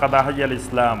ওয়াসাল্লাম ফাকাদ আহাইয়াল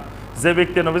ইসলাম। যে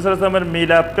ব্যক্তি নবী সাল্লাল্লাহু আলাইহি ওয়াসাল্লামের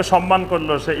মিলাদকে সম্মান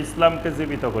করলো সে ইসলামকে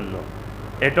জীবিত করলো।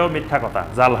 এটাও মিথ্যা কথা,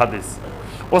 জাল হাদিস।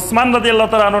 ওসমান রাদিয়াল্লাহু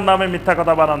তাআলা আনহুর নামে মিথ্যা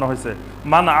কথা বানানো হয়েছে,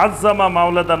 মান আযযামা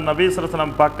মাওলাদান নবী সাল্লাল্লাহু আলাইহি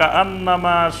ওয়াসাল্লাম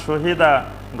ফাকান্নামা শহীদা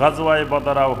গাজওয়ায়ে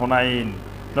বদর আও হুনাইন।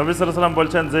 নবী সাল্লাল্লাহু আলাইহি ওয়াসাল্লাম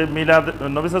বলছেন যে মিলাদ, নবী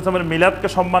সাল্লাল্লাহু আলাইহি ওয়াসাল্লামের মিলাদকে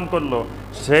সম্মান করলো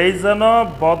সেই যেন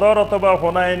বদর অথবা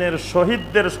হুনাইনের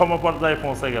শহীদদের সমপর্যায়ে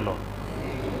পৌঁছে গেল।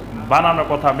 বানানো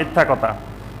কথা, মিথ্যা কথা।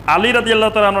 আলী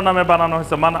রাদিয়াল্লাহু তাআলা আনহুর নামে বানানো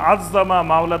হয়েছে, মান আযযামা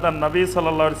মাওলাদান নবী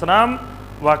সাল্লাল্লাহু আলাইহি ওয়াসাল্লাম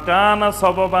ওয়া কানা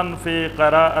সাবাবান ফি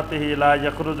কিরাআতিহি লা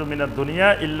ইয়াখরুজু মিনাদ দুনিয়া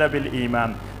ইল্লা বিল ঈমান।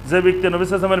 যে ব্যক্তি নবী সাল্লাল্লাহু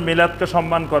আলাইহি ওয়াসাল্লামের মিলাদকে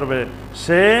সম্মান করবে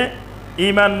সে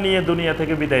ঈমান নিয়ে দুনিয়া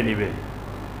থেকে বিদায় নিবে।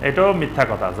 এটাও মিথ্যা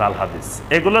কথা, জাল হাদিস।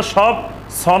 এগুলো সব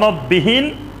সনদবিহীন,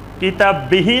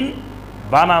 কিতাববিহীন,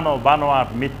 বানানো বানোয়ার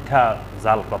মিথ্যা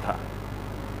জাল কথা।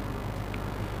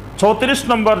 34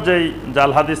 নম্বর যেই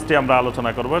জাল হাদিসটি আমরা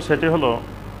আলোচনা করব সেটি হলো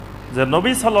যে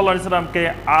নবী সাল্লাল্লাহু আলাইহি সাল্লামকে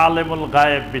আলেমুল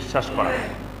গায়েব বিশ্বাস করা।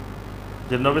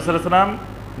 যে নবী সাল্লাল্লাহু আলাইহি সাল্লাম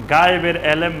গায়েবের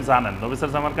এলেম জানেন, নবী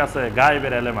সাল্লাল্লাহু আলাইহি সাল্লামের কাছে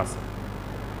গায়েবের এলেম আছে।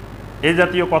 এই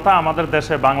জাতীয় কথা আমাদের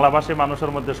দেশে বাংলাভাষী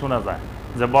মানুষের মধ্যে শোনা যায়,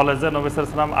 যে বলে যে নবী সাল্লাল্লাহু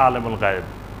আলাইহি সাল্লাম আলেমুল গায়েব,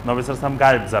 নবী সাল্লাল্লাহু আলাইহি সাল্লাম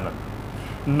গায়েব জানেন।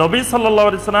 নবী সাল্লাল্লাহু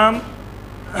আলাইহি সাল্লাম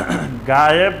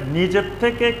গায়েব নিজের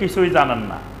থেকে কিছুই জানেন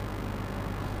না।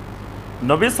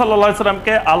 নবী সাল্লাল্লাহু আলাইহি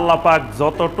সাল্লামকে আল্লাহ পাক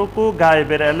যতটুকু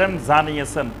গায়েবের এলেম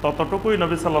জানিয়েছেন ততটুকুই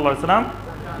নবী সাল্লাল্লাহু আলাইহি সাল্লাম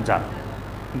জানেন।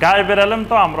 গায়েবের এলেম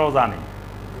তো আমরাও জানি,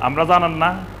 আমরা জানেন না?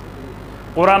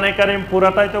 কোরআনে কারীম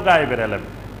পুরাটাই তো গায়েবের এলেম,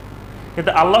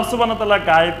 কিন্তু আল্লাহ সুবহানাহু ওয়া তাআলা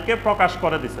গায়েবকে প্রকাশ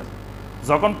করে দিয়েছেন।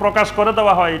 যখন প্রকাশ করে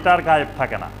দেওয়া হয় এটা আর গায়েব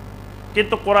থাকে না।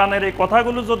 কিন্তু কোরআনের এই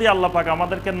কথাগুলো যদি আল্লাহ পাক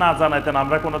আমাদেরকে না জানাইতেন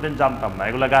আমরা কোনোদিন জানতাম না,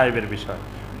 এগুলো গায়েবের বিষয়।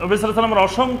 নবী সাল্লাল্লাহু আলাইহি সাল্লামের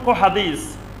অসংখ্য হাদিস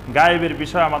গায়েবের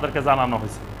বিষয় আমাদেরকে জানানো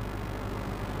হয়েছে।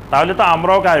 তাহলে তো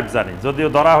আমরাও গায়েব জানি, যদিও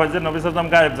ধরা হয় যে নবী সাল্লাল্লাহু আলাইহি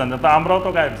সাল্লাম গায়েব জানেন, তো আমরাও তো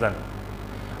গায়েব জানি।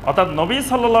 অর্থাৎ নবী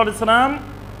সাল্লাল্লাহু আলাইহি সাল্লাম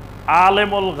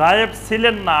আলেমুল গায়েব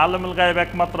ছিলেন না, আলেমুল গায়েব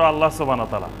একমাত্র আল্লাহ সুবহানাহু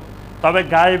ওয়া তাআলা। তবে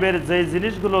গায়েবের যে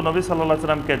জিনিসগুলো নবী সাল্লাল্লাহু আলাইহি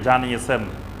সাল্লামকে জানিয়েছেন,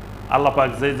 আল্লাহ পাক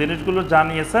যে জিনিসগুলো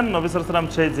জানিয়েছেন নবী সাল্লাল্লাহু আলাইহি সাল্লাম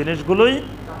সেই জিনিসগুলোই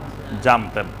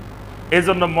জানতেন। এই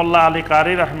জন্য মোল্লা আলী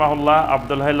কারি রাহমাহুল্লাহ,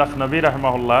 আব্দুল হাই লাখনবী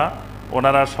রাহমাহুল্লাহ,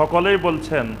 ওনারা সকলেই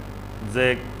বলছেন যে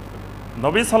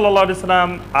নবী সাল্লাল্লাহু আলাইহি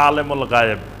সাল্লাম আলেমুল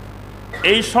গায়েব।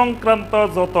 এই সংক্রান্ত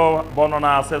যত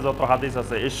বর্ণনা আছে, যত হাদিস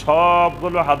আছে, এই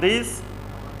সবগুলো হাদিস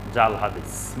জাল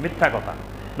হাদিস, মিথ্যা কথা।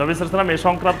 নবী সাল্লাল্লাহু আলাইহি সাল্লাম এই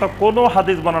সংক্রান্ত কোনো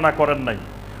হাদিস বর্ণনা করেন নাই,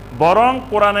 বরং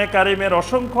কোরআনে কারিমের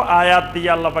অসংখ্য আয়াত দিয়ে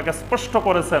আল্লাহ পাক স্পষ্ট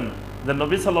করেছেন যে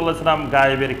নবী সাল্লাল্লাহু আলাইহি সাল্লাম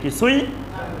গায়েবের কিছুই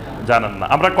জানেন না।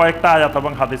 আমরা কয়েকটা আয়াত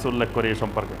এবং হাদিস উল্লেখ করি এই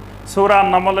সম্পর্কে। সূরা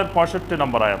আন-নামলের 65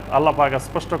 নম্বর আয়াত আল্লাহ পাক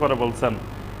স্পষ্ট করে বলছেন,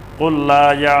 কুল লা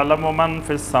ইয়ালামু মান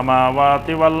ফিস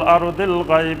সামাওয়াতি ওয়াল আরদিল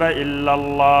গায়বা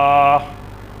ইল্লাল্লাহ।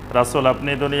 রাসূল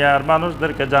আপনি দুনিয়ার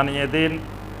মানুষদেরকে জানিয়ে দিন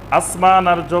আসমান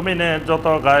আর জমিনে যত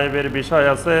গায়েবের বিষয়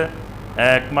আছে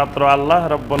একমাত্র আল্লাহ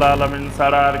রাব্বুল আলামিন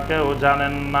ছাড়া আর কেউ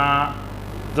জানেন না।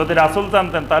 যদি রাসূল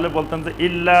জানতেন তাহলে বলতেন যে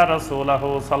ইল্লা রাসূলুহু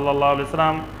সাল্লাল্লাহু আলাইহি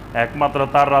সাল্লাম, একমাত্র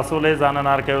তার রাসূলই জানেন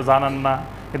আর কেউ জানেন না।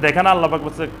 কিন্তু এখানে আল্লাহ পাক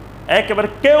বলছে একেবারে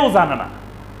কেউ জানে না,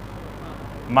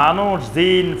 মানুষ,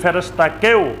 জিন, ফেরেশতা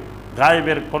কেউ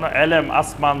গায়েবের কোনো এলেম,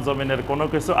 আসমান জমিনের কোনো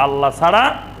কিছু আল্লাহ ছাড়া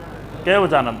কেউ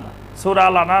জানেন না। সূরা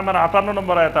আল-আনআমের 58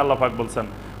 নম্বর আয়াতে আল্লাহ পাক বলছেন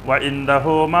ওয়া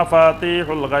ইনদাহু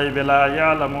মাফাতিহুল গায়বি লা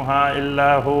ইয়ালামুহা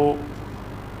ইল্লা হু।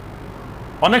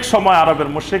 অনেক সময় আরবের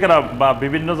মুশরিকরা বা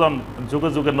বিভিন্ন জন যুগে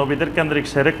যুগে নবীদের কেন্দ্রিক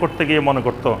শিরক করতে গিয়ে মনে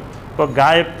করত তো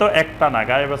গায়েব তো একটা না,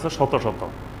 গায়েব আছে শত শত।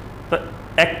 তো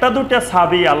একটা দুটা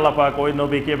চাবি আল্লাহ পাক ওই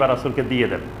নবীকে বা রাসূলকে দিয়ে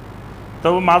দেন। তো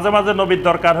মাঝে মাঝে নবীর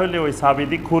দরকার হলে ওই চাবি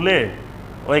খুলে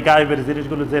ওই গায়েবের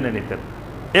জিনিসগুলো জেনে নিতেন।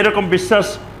 এরকম বিশ্বাস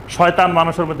শয়তান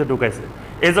মানুষের মধ্যে ঢুকাইছে।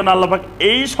 এই জন্য আল্লাহ পাক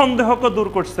এই সন্দেহকে দূর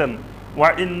করছেন, ওয়া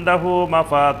ইনদাহু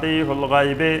মাফাতিহুল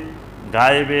গায়বি,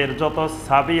 গায়েবের যত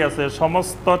চাবি আছে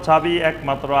সমস্ত চাবি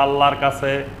একমাত্র আল্লাহর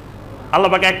কাছে। আল্লাহ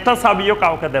পাক একটা চাবিও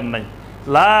কাউকে দেন নাই।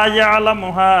 লা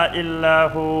ইয়ালামুহা ইল্লা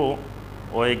হু,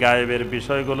 ওই গায়েবের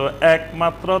বিষয়গুলো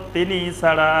একমাত্র তিনি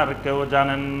ছাড়া আর কেউ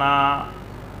জানেন না।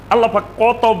 আল্লাহ পাক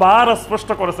কতবার স্পষ্ট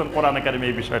করেছেন কোরআনে কারিমে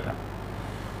এই বিষয়টা।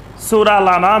 সূরা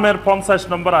আল-আনআমের 50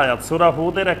 নম্বর আয়াত, সূরা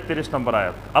হুদের 31 নম্বর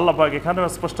আয়াত আল্লাহ পাক এখানেও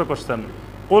স্পষ্ট করছেন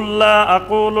কুল লা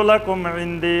আকুলু লাকুম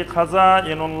ইনদি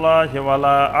খাযাইনুল্লাহি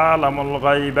ওয়ালা আ'লামুল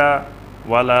গায়বা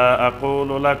ওয়ালা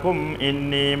আকুলু লাকুম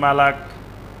ইন্নী মালাক।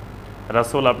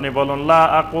 রাসূল আপনি বলুন, লা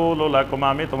আকুলু লাকুম,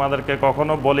 আমি তোমাদেরকে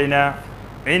কখনো বলি না,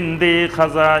 ইনদি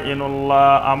খাযাইনুল্লাহ,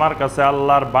 আমার কাছে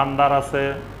আল্লাহর ভান্ডার আছে,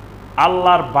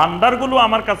 আল্লাহর ভান্ডারগুলো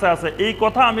আমার কাছে আছে, এই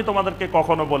কথা আমি তোমাদেরকে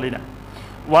কখনো বলি না।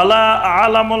 ওয়ালা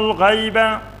আ'লামুল গায়বা,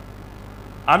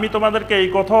 আমি তোমাদেরকে এই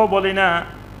কথাও বলি না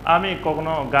আমি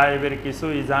কখনো গায়েবের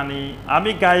কিছুই জানি,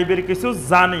 আমি গায়েবের কিছু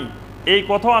জানি, এই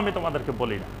কথাও আমি তোমাদেরকে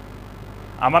বলি না।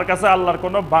 আমার কাছে আল্লাহর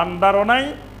কোনো ভান্ডারও নাই,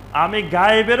 আমি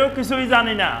গায়েবেরও কিছুই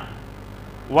জানি না।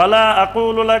 ওয়ালা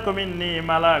আকুলু লাকুম ইন্নী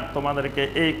মালাক, তোমাদেরকে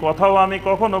এই কথাও আমি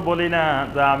কখনো বলি না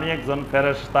যে আমি একজন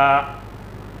ফেরেশতা,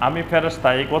 আমি ফেরেশতা,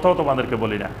 এই কথাও তোমাদেরকে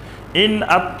বলি না। ইন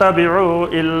আত্তাবিউ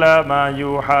ইল্লা মা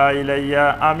ইউহা ইলাইয়া,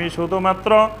 আমি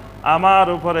শুধুমাত্র আমার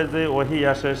উপরে যে ওহী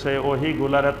আসে সেই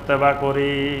ওহীগুলার ইত্তেবা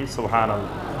করি।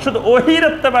 সুবহানাল্লাহ, শুধু ওহীর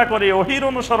ইত্তেবা করি, ওহীর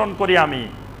অনুসরণ করি আমি,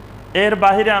 এর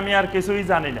বাহিরে আমি আর কিছুই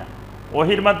জানি না।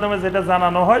 ওহীর মাধ্যমে যেটা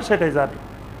জানানো হয় সেটাই জানি।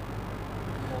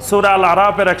 সূরা আল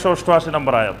আরাফের 188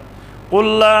 নম্বর আয়াত, কুল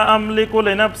লা আমলিকু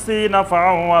লিনাফসি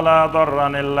নাফআন ওয়ালা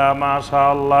দাররান ইল্লা মা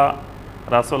শাআল্লাহ।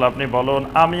 রাসূল আপনি বলুন,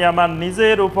 আমি আমার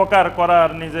নিজের উপকার করার,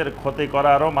 নিজের ক্ষতি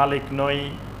করারও মালিক নই।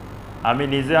 আমি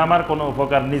নিজে আমার কোনো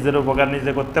উপকার, নিজের উপকার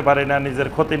নিজে করতে পারি না, নিজের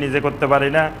ক্ষতি নিজে করতে পারি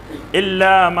না।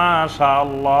 ইল্লা মা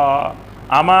শাআল্লাহ,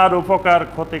 আমার উপকার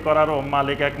ক্ষতি করারও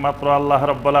মালিক একমাত্র আল্লাহ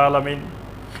রাব্বুল আলামিন।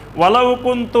 ওয়ালাউ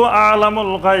কুনতু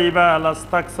আ'লামুল গায়বা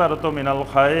লাস্তাকসারতু মিনাল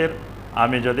খায়র,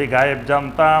 আমি যদি গায়েব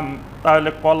জানতাম তাহলে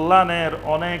কল্যাণের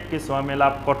অনেক কিছু আমি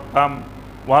লাভ করতাম।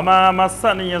 ওয়ামা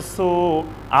মাসানিয়াসু,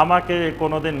 আমাকে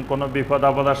কোনোদিন কোনো বিপদ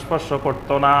আপদ স্পর্শ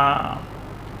করতো না।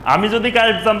 আমি যদি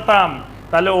গায়েব জানতাম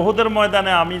তাহলে উহুদের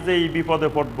ময়দানে আমি যে এই বিপদে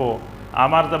পড়বো,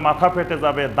 আমার যে মাথা ফেটে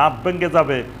যাবে, দাঁত ভেঙে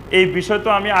যাবে, এই বিষয় তো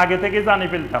আমি আগে থেকে জানি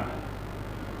ফেলতাম,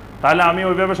 তাহলে আমি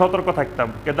ওইভাবে সতর্ক থাকতাম।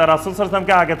 কিন্তু রাসূল সাল্লাল্লাহু আলাইহি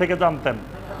ওয়াসাল্লামকে আগে থেকে জানতেন।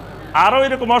 আরও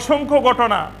এরকম অসংখ্য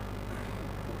ঘটনা।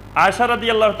 আয়েশা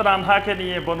রাদিয়াল্লাহু তাআলা আনহাকে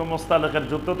নিয়ে বনু মুস্তালিকের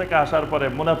যুদ্ধ থেকে আসার পরে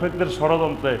মুনাফিকদের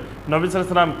ষড়যন্ত্রে নবী সাল্লাল্লাহু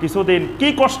আলাইহি ওয়াসাল্লাম কিছুদিন কি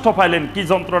কষ্ট পাইলেন, কি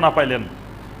যন্ত্রণা পাইলেন।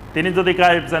 তিনি যদি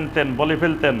গায়েব জানতেন, বলে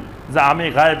ফেলতেন যে আমি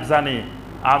গায়েব জানি,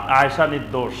 আয়েশা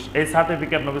নির্দোষ, এই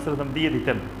সার্টিফিকেট নবী সাল্লাল্লাহু আলাইহি ওয়াসাল্লাম দিয়ে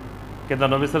দিতেন। কিন্তু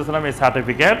নবী সাল্লাল্লাহু আলাইহি ওয়াসাল্লাম এই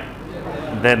সার্টিফিকেট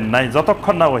দেন নাই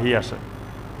যতক্ষণ না ওহী আসে।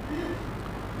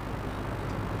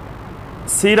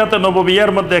 সিরাতে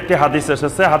নববিয়ার মধ্যে একটি হাদিস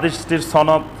এসেছে, হাদিসটির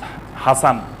সনদ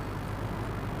হাসান।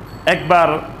 একবার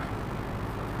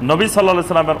নবী সাল্লাল্লাহু আলাইহি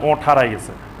ওয়াসাল্লামের ওট হারাই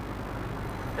গেছে।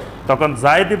 তখন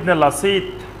যায়েদ ইবনে লাসিত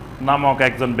নামক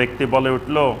একজন ব্যক্তি বলে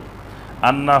উঠল,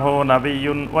 আন্নাহু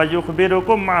নাবিয়্যুন ওয়া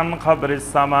ইউখবিরুকুম আন খাবরিস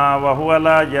সামা ওয়া হুয়া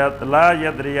লা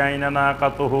ইয়াদরি আইনা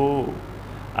নাকাতুহু।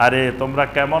 আরে তোমরা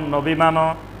কেমন নবী মানো,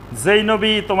 যেই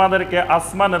নবী তোমাদেরকে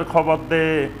আসমানের খবর দে,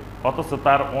 অথচ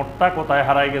তার ওটটা কোথায়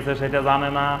হারাই গেছে সেটা জানে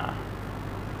না।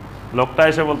 লোকটা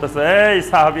এসে বলতেছে, এই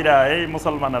সাহাবীরা, এই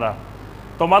মুসলমানেরা,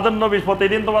 তোমাদের নবী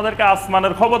প্রতিদিন তোমাদেরকে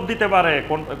আসমানের খবর দিতে পারে,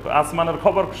 আসমানের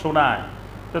খবর শোনায়,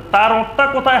 তো তার ওটটা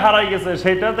কোথায় হারাই গেছে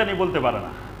সেটা তিনি বলতে পারে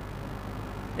না।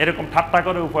 এরকম ঠাট্টা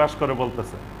করে উপহাস করে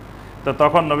বলতেছে। তো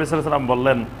তখন নবী সাল্লাল্লাহু আলাইহি ওয়াসাল্লাম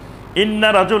বললেন, ইন্না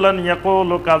রাজুলান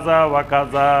ইয়াকুলু কাযা ওয়া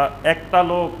কাযা, একটা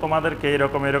লোক তোমাদেরকে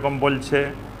এরকম এরকম বলছে।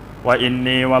 ওয়া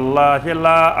ইন্নী ওয়াল্লাহি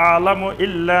লা আ'লামু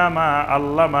ইল্লা মা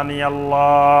আল্লামানি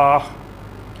আল্লাহ,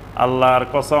 আল্লাহর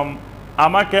কসম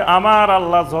আমাকে আমার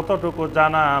আল্লাহ যতটুকু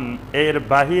জানান এর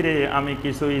বাহিরে আমি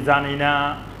কিছুই জানি না।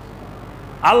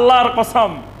 আল্লাহর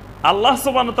কসম, আল্লাহ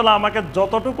সুবহানাহু ওয়া তাআলা আমাকে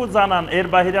যতটুকু জানান এর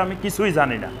বাহিরে আমি কিছুই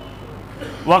জানি না।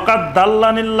 ওয়াকাদ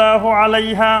দাল্লানিল্লাহু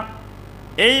আলাইহা,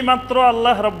 এই মাত্র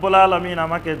আল্লাহ রাব্বুল আলামিন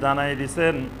আমাকে জানাই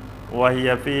দিয়েছেন,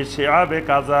 ওয়াহিয়া ফি শিআবে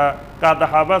কাযা কাদ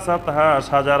হাবাসাতহা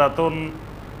শাজারাতুন,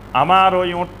 আমার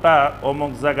ওই উটটা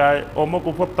অমুক জায়গায় অমুক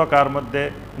উপত্যকার মধ্যে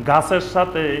গাছের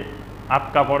সাথে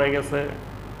আটকা পড়ে গেছে,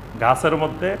 গাছের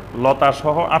মধ্যে লতা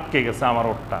সহ আটকে গেছে, আমার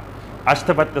উটটা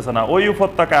আসতে পারতেছে না, ওই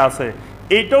উপত্যকা আছে।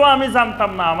 এইটাও আমি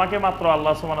জানতাম না, আমাকে মাত্র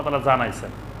আল্লাহ সুবহানাহু ওয়া তাআলা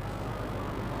জানাইছেন।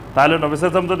 তাহলে নবী সাল্লাল্লাহু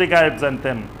আলাইহি ওয়াসাল্লাম যদি গায়েব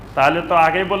জানতেন তাহলে তো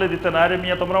আগেই বলে দিতেন, আরে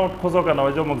মিয়া তোমরা উট খোঁজো কেন,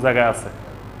 ওই যে অমুক জায়গায় আছে,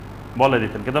 বলে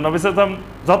দিতেন। কিন্তু নবী সাল্লাল্লাহু আলাইহি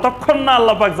ওয়াসাল্লাম যতক্ষণ না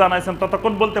আল্লাহ পাক জানাইছেন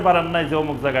ততক্ষণ বলতে পারেন নাই যে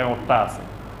অমুক জায়গায় উটটা আছে।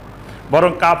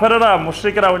 বরং কাফেররা,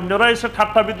 মুশরিকরা, অন্যরা এসে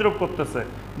ঠাট্টা বিদ্রুপ করতেছে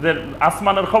যে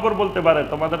আসমানের খবর বলতে পারে,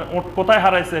 তোমাদের উট কোথায়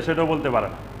হারাইছে সেটাও বলতে পারে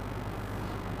না।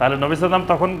 তাহলে নবী সাল্লাল্লাহু আলাইহি ওয়াসাল্লাম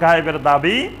তখন গায়েবের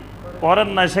দাবি করেন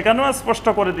নাই, সেখানেও স্পষ্ট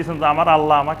করে দিয়েছেন যে আমার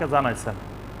আল্লাহ আমাকে জানাইছেন।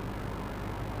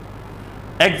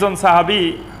 একজন সাহাবী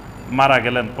মারা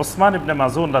গেলেন, ওসমান ইবনে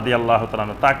মাজুন রাদিয়াল্লাহু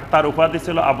তাআলা, তার উপাধি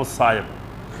ছিল আবু সায়েব।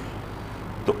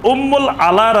 তো উম্মুল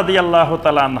আলা রাদিয়াল্লাহু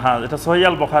তাআলা আনহা, এটা সহিহ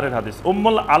আল বুখারীর হাদিস,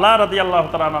 উম্মুল আলা রাদিয়াল্লাহু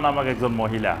তাআলা আনহা নামক একজন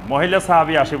মহিলা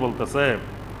সাহাবী আসি বলতেছে,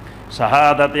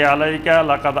 শাহাদাতি আলাইকা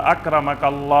লাকাদ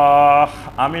আকরামাকাল্লাহ,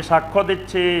 আমি সাক্ষ্য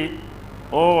দিচ্ছি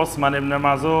ও ওসমান ইবনে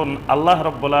মাজুন, আল্লাহ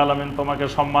রাব্বুল আলামিন তোমাকে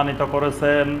সম্মানিত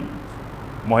করেছেন।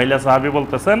 মহিলা সাহাবী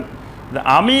বলতেছেন যে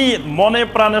আমি মনে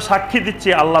প্রাণে সাক্ষী দিচ্ছি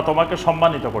আল্লাহ তোমাকে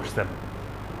সম্মানিত করছেন।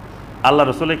 আল্লাহ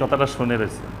রাসূল এই কথাটা শুনে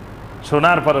রয়েছে।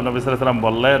 শোনার পরে নবী সাল্লাল্লাহু আলাইহি ওয়াসাল্লাম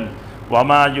বললেন,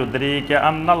 ওয়ামা ইউদরিকা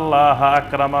আন্নাল্লাহা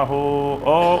আকরামাহু,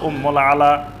 ও উম্মুল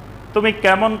আলা, তুমি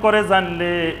কেমন করে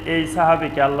জানলে এই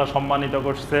সাহাবীকে আল্লাহ সম্মানিত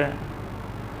করছে?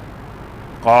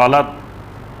 ক্বালাত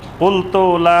কুলতু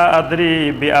লা আদরি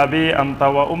বিআবি আনতা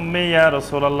ওয়া উম্মি ইয়া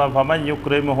রাসূলুল্লাহ ফামান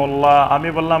ইউকরিমুহুল্লাহ, আমি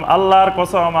বললাম আল্লাহর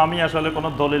কসম আমি আসলে কোনো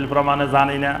দলিল প্রমাণে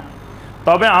জানি না,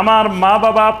 তবে আমার মা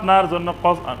বাবা আপনার জন্য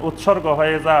উৎসর্গ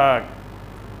হয়ে যাক,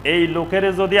 এই লোকের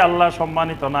যদি আল্লাহ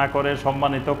সম্মানিত না করে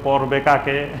সম্মানিত করবে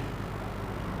কাকে?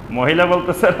 মহিলা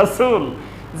বলতেছে, রাসূল,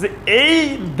 যে এই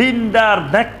দিনদার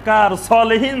নেককার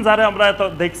সলেহীন যারা আমরা এত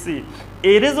দেখছি,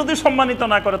 এরে যদি সম্মানিত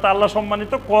না করে তা আল্লাহ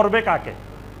সম্মানিত করবে কাকে?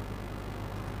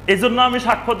 এই জন্য আমি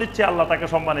সাক্ষ্য দিচ্ছি আল্লাহ তাকে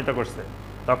সম্মানিত করছে।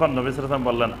 তখন নবী সাল্লাল্লাহু আলাইহি ওয়াসাল্লাম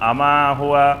বললেন, আমা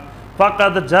হুয়া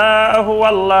ফাকাদ জাআহু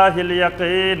ওয়াল্লাহিল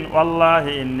ইয়াকিন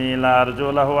ওয়াল্লাহি ইন্নী লা আরজু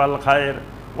লাহু আল খায়র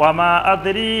ওয়া মা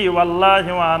আদরি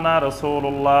ওয়াল্লাহি ওয়া আনা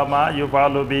রাসূলুল্লাহ মা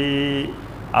ইউফালু বি,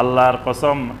 আল্লাহর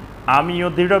কসম আমিও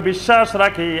দৃঢ় বিশ্বাস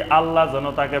রাখি আল্লাহ যেন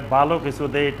তাকে ভালো কিছু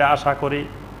দেয়, এটা আশা করি।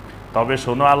 তবে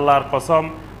শোনো, আল্লাহর কসম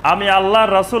আমি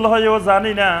আল্লাহর রাসূল হয়েও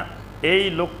জানি না এই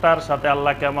লোকটার সাথে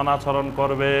আল্লাহ কেমন আচরণ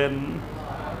করবেন।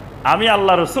 আমি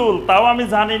আল্লাহ রসুল, তাও আমি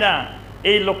জানি না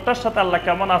এই লোকটার সাথে আল্লাহ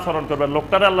কেমন আচরণ করবেন,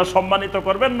 লোকটারে আল্লাহ সম্মানিত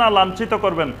করবেন না লাঞ্ছিত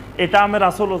করবেন, এটা আমি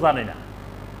রাসূলও জানি না।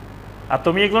 আর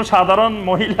তুমি একজন সাধারণ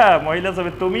মহিলা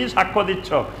হিসেবে তুমি সাক্ষ্য দিচ্ছ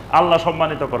আল্লাহ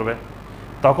সম্মানিত করবে।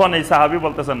 তখন এই সাহাবী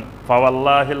বলতেছেন,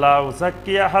 ফাওয়াল্লাহি লা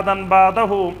উযাক্কি আহাদান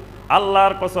বাদাহু,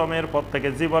 আল্লাহর কসমের পর থেকে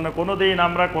জীবনে কোনোদিন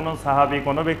আমরা কোনো সাহাবী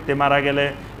কোনো ব্যক্তি মারা গেলে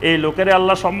এই লোকের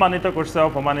আল্লাহ সম্মানিত করছে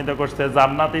অপমানিত করছে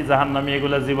জান্নাতি জাহান্নামী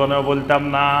এগুলো জীবনেও বলতাম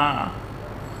না।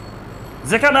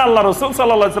 যেখানে আল্লাহ রাসূল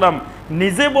সাল্লাল্লাহু আলাইহি ওয়াসাল্লাম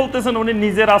নিজে বলতেছেন উনি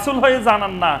নিজে রাসূল হয়ে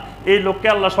জানান না এই লোককে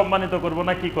আল্লাহ সম্মানিত করব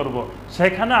না কি করব,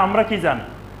 সেখানে আমরা কি জানি?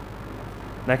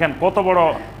 দেখেন কত বড়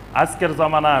আজকের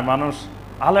জামানায় মানুষ,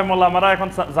 আলেম ওলামারা এখন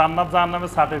জান্নাত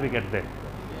জাহান্নামের সার্টিফিকেট দেয়,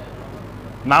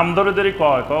 নাম ধরে ধরে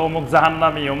কয় অমুক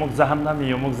জাহান্নামী অমুক জাহান্নামী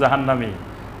অমুক জাহান্নামী,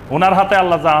 ওনার হাতে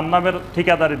আল্লাহ জাহান্নামের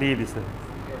ঠিকাদারি দিয়ে দিছে।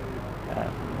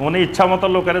 উনি ইচ্ছা মতো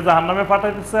লোকের জাহান্নামে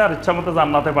পাঠাইতেছে আর ইচ্ছা মতো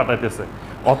জান্নাতে পাঠাইতেছে।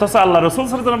 অথচ আল্লাহ রাসূল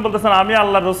সাল্লাল্লাহু আলাইহি ওয়াসাল্লাম বলতেছেন আমি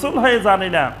আল্লাহ রাসূল হয়ে জানি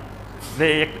না যে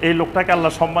এই লোকটাকে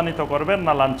আল্লাহ সম্মানিত করবেন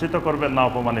না লাঞ্ছিত করবেন না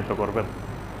অপমানিত করবেন।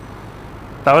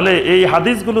 তাহলে এই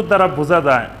হাদিসগুলোর দ্বারা বোঝা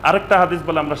যায়। আরেকটা হাদিস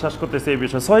বলে আমরা শেষ করতেছি এই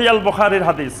বিষয়ে, সহিহ আল বুখারীর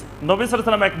হাদিস। নবী সাল্লাল্লাহু আলাইহি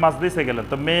ওয়াসাল্লাম এক মাজলিসে গেলেন,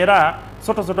 তো মেয়েরা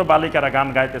ছোট ছোট বালিকারা গান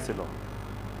গাইতেছিল।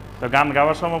 তো গান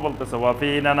গাওয়ার সময় বলতেছে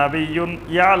ওয়াফিনা নাবিয়্যুন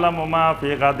ইয়ালামু মা ফি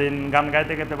গাদিন, গান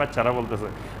গাইতে গাইতে বাচ্চারা বলতেছে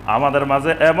আমাদের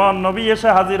মাঝে এমন নবী এসে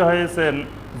হাজির হয়েছেন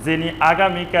যিনি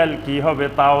আগামীকাল কি হবে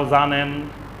তাও জানেন।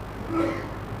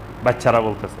 বাচ্চারা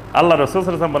বলতেছে। আল্লাহ রাসূল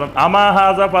সাল্লাল্লাহু আলাইহি ওয়াসাল্লাম বলেন আমা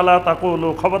হাযা ফালা তাকুলু,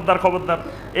 খবরদার খবরদার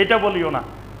এটা বলিও না।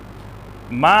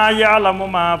 মা ইয়ালামু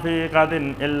মা ফি গাদিন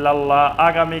ইল্লাল্লাহ,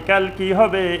 আগামীকাল কি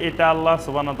হবে এটা আল্লাহ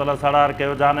সুবহানাহু ওয়া তাআলা ছাড়া আর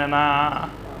কেউ জানে না।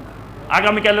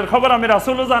 আগামীকালের খবর আমি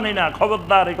রাসূলও জানি না,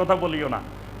 খবরদার এই কথা বলিও না।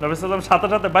 নবী সাল্লাল্লাহু আলাইহি ওয়াসাল্লাম সাথে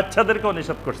সাথে বাচ্চাদেরকেও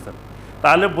নিষেধ করছেন।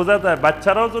 তাহলে বোঝা যায়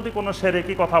বাচ্চারাও যদি কোনো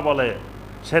শিরকি কথা বলে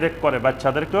শিরক করে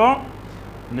বাচ্চাদেরকেও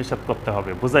নিষেধ করতে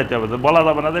হবে, বুঝাইতে হবে, বলা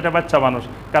যাবে না যে এটা বাচ্চা মানুষ,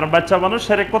 কারণ বাচ্চা মানুষ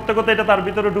শিরক করতে করতে এটা তার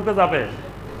ভিতরে ঢুকে যাবে।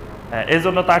 হ্যাঁ, এই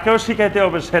জন্য তাকেও শিখাইতে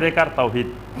হবে শিরক আর তাওহীদ।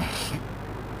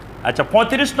 আচ্ছা,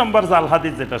 35 নম্বর জাল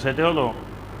হাদিস যেটা, সেটা হলো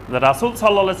যে রাসূল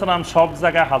সাল্লাল্লাহু আলাইহি ওয়াসাল্লাম সব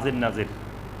জায়গায় হাজির নাজির।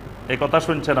 এই কথা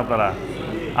শুনছেন আপনারা?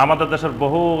 আমাদের দেশের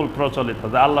বহুল প্রচলিত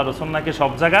যে আল্লাহ রাসূল নাকি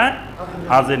সব জায়গায়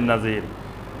হাজির নাজির।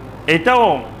 এটাও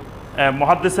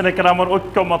মুহাদ্দিসিনে কেরামের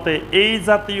ঐক্যমতে এই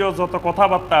জাতীয় যত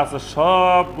কথাবার্তা আছে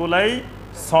সবগুলাই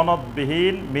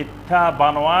সনদবিহীন, মিথ্যা,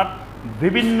 বানোয়াট,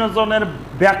 বিভিন্ন জনের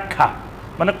ব্যাখ্যা,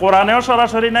 মানে কোরআনেও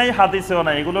সরাসরি নাই হাদিসেও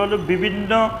নাই, এগুলো হলো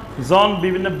বিভিন্ন জন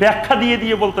বিভিন্ন ব্যাখ্যা দিয়ে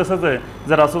দিয়ে বলতেছে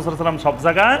যে রাসূল সাল্লাল্লাহু আলাইহি ওয়াসাল্লাম সব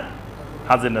জায়গায়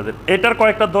হাজির নাজির। এটার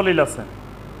কয়েকটা দলিল আছে।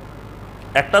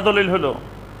 একটা দলিল হলো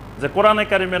যে কোরআনে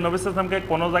কারিমে নবী সাল্লাল্লাহু আলাইহি ওয়াসাল্লামকে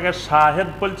কোনো জায়গায় শাহেদ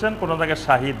বলছেন, কোনো জায়গায়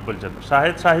শাহিদ বলছেন।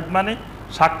 শাহিদ মানে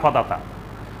সাক্ষ্যদাতা।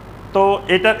 তো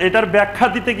এটার ব্যাখ্যা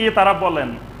দিতে গিয়ে তারা বলেন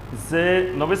যে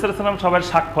নবী সাল্লাল্লাহু আলাইহি ওয়াসাল্লাম সবাই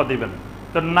সাক্ষ্য দিবেন,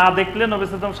 তো না দেখলে নবী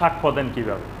সাল্লাল্লাহু আলাইহি ওয়াসাল্লাম সাক্ষ্য দেন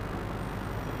কিভাবে?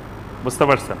 বুঝতে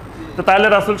পারছেন? তো তাহলে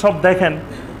রাসূল সব দেখেন,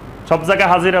 সব জায়গায়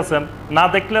হাজির আছেন, না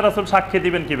দেখলে রাসূল সাক্ষী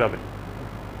দিবেন কিভাবে?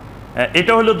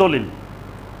 এটা হলো দলিল।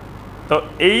 তো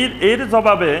এর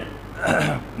জবাবে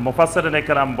মুফাসসিরিনে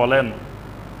কেরাম বলেন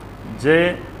যে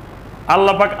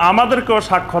আল্লাহ পাক আমাদেরকেও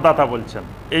সাক্ষ্যদাতা বলছেন,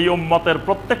 এই উম্মতের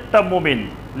প্রত্যেকটা মুমিন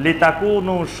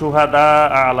লিতাকুনু শুহাদা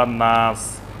আলান নাস,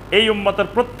 এই উম্মতের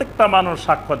প্রত্যেকটা মানুষ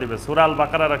সাক্ষ্য দিবে। সূরা আল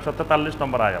বাকারার 143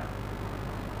 নম্বর আয়াত।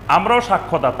 আমরাও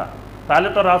সাক্ষ্যদাতা। তাহলে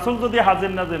তো রাসূল যদি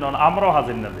হাজির নাজির নন, আমরাও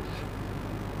হাজির নাজির,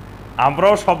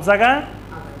 আমরাও সব জায়গায়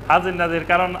হাজির নাজির।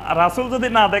 কারণ রাসূল যদি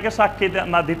না দেখে সাক্ষী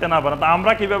না দিতে না পারেন, তা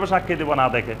আমরা কিভাবে সাক্ষী দিব না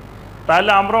দেখে?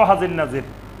 তাহলে আমরাও হাজির নাজির।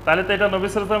 তাহলে তো এটা নবী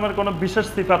সাল্লাল্লাহু আলাইহি ওয়াসাল্লামের কোনো বিশেষ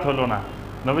সিফাত হলো না।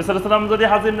 নবী সাল্লাল্লাহু আলাইহি ওয়াসাল্লাম যদি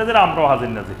হাজির নাজির, আমরাও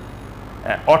হাজির নাজির।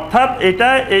 অর্থাৎ এটা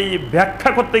এই ব্যাখ্যা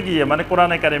করতে গিয়ে মানে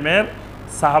কোরআনে কারিমের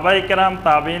সাহাবায়ে কেরাম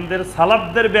তাবিঈনদের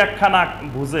সালাফদের ব্যাখ্যা না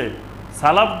বুঝে,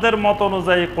 সালাফদের মত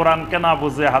অনুযায়ী কোরআনকে না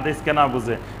বুঝে, হাদিসকে না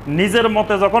বুঝে, নিজের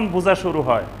মতে যখন বোঝা শুরু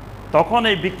হয়, তখন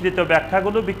এই বিকৃত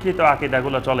ব্যাখ্যাগুলো, বিকৃত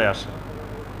আকীদাগুলো চলে আসে।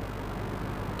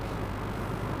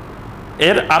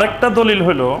 এর আরেকটা দলিল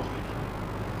হলো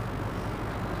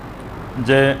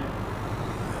যে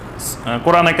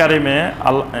কোরআনে কারিমে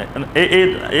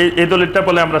এই দলিলটা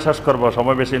বলে আমরা শেষ করব,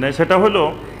 সময় বেশি নেই। সেটা হলো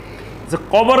যে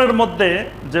কবরের মধ্যে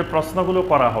যে প্রশ্নগুলো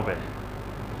করা হবে,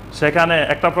 সেখানে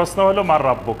একটা প্রশ্ন হলো মার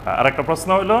রাব্বুকা, আর একটা প্রশ্ন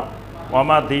হলো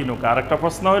ওয়ামা দীনুকা, আর একটা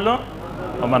প্রশ্ন হলো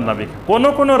ওমান নাবিকা। কোন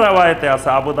কোন রাওয়ায়াতে আছে,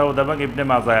 আবু দাউদ এবং ইবনে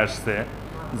মাজায় আসছে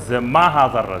যে মা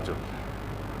হাজার রাজুল।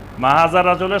 মা হাজার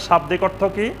রাজুলের শাব্দিক অর্থ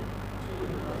কি?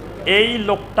 এই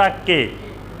লোকটা কে,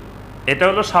 এটা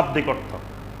হলো শাব্দিক অর্থ।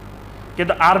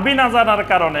 কিন্তু আরবি না জানার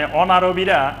কারণে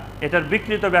অনারবিরা এটার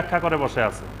বিকৃত ব্যাখ্যা করে বসে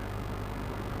আছে।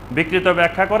 বিকৃত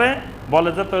ব্যাখ্যা করে বলে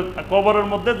যে তো কবরের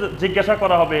মধ্যে জিজ্ঞাসা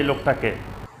করা হবে এই লোকটাকে,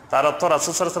 তার অর্থ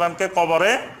রাসূল সাল্লাল্লাহু আলাইহি ওয়াসাল্লামকে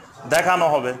কবরে দেখানো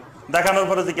হবে, দেখানোর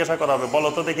পরে জিজ্ঞাসা করা হবে বলো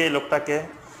তো দেখি এই লোকটাকে।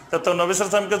 তো নবী সাল্লাল্লাহু আলাইহি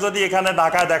ওয়াসাল্লামকে যদি এখানে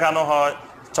ঢাকায় দেখানো হয়,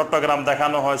 চট্টগ্রাম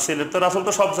দেখানো হয়, সিলেট, তো রাসূল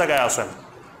তো সব জায়গায় আছেন,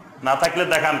 না থাকলে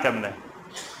দেখান কেমনে?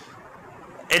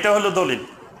 এটা হলো দলিল।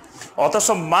 অথচ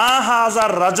মা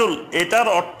হাজার রাজুল এটার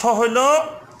অর্থ হলো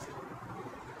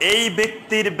এই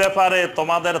ব্যক্তির ব্যাপারে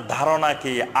তোমাদের ধারণা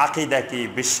কি, আকীদা কি,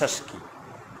 বিশ্বাস কি।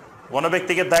 কোন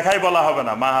ব্যক্তিকে দেখাই বলা হবে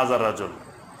না মা হাজার রাজুল।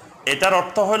 এটার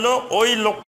অর্থ হলো ওই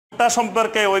লোকটা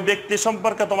সম্পর্কে, ওই ব্যক্তি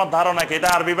সম্পর্কে তোমার ধারণা কি। এটা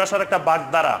আরবি ভাষার একটা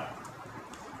বাগধারা।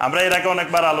 আমরা এর আগে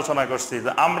অনেকবার আলোচনা করছি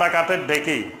যে আমরা কাঠের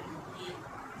ঢেকি,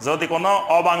 যদি কোনো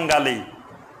অবাঙ্গালি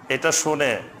এটা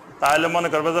শুনে তাহলে মনে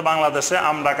করবে যে বাংলাদেশে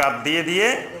আমরা কাঠ দিয়ে দিয়ে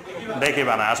ঢেকি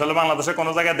বানায়। আসলে বাংলাদেশে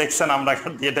কোনো জায়গায় দেখছেন আমরা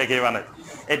কাঠ দিয়ে ঢেকি বানায়?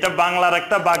 এটা বাংলার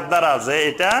একটা বাগধারা, যে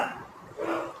এটা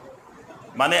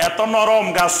মানে এত নরম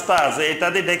গাছটা যে এটা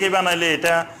দিয়ে ঢেকি বানাইলে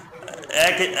এটা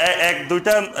এক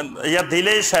দুইটা ইয়া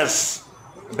দিলেই শেষ,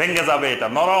 ভেঙে যাবে, এটা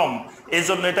নরম। এই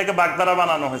জন্য এটাকে বাগধারা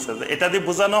বানানো হয়েছে, যে এটা দিয়ে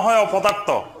বোঝানো হয় অপদার্থ,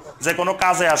 যে কোনো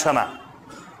কাজে আসে না,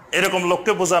 এরকম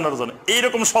লোককে বোঝানোর জন্য।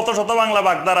 এইরকম শত শত বাংলা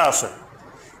বাগধারা আছে।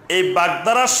 এই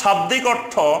বাগধারার শাব্দিক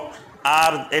অর্থ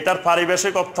আর এটার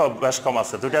পারিভাষিক অর্থ বেশ কম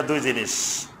আছে, দুই জিনিস।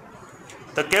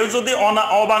 তো কেউ যদি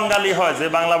অবাঙ্গালি হয়, যে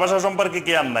বাংলা ভাষা সম্পর্কে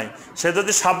জ্ঞান নাই, সে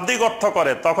যদি শাব্দিক অর্থ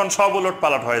করে তখন সব উলট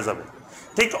পালট হয়ে যাবে।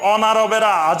 ঠিক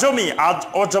অনারবেরা আজমি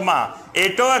অজমা,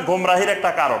 এটাও গোমরাহির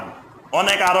একটা কারণ।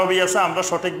 অনেক আরবি আছে আমরা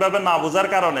সঠিকভাবে না বোঝার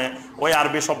কারণে ওই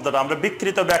আরবি শব্দটা আমরা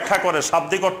বিকৃত ব্যাখ্যা করে,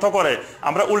 শাব্দিক অর্থ করে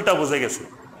আমরা উল্টা বুঝে গেছি।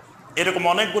 এরকম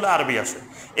অনেকগুলো আরবি আছে।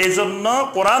 এই জন্য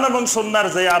কোরআন এবং সুন্নাহর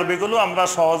যে আরবিগুলো আমরা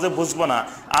সহজে বুঝবো না,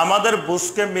 আমাদের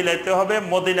বুঝকে মিলাইতে হবে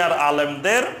মদিনার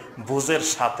আলেমদের বুঝের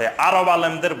সাথে, আরব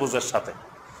আলেমদের বুঝের সাথে।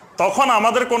 তখন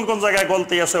আমাদের কোন কোন জায়গায়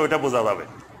গলতি আছে ওইটা বোঝা যাবে।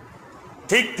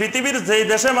 ঠিক পৃথিবীর যেই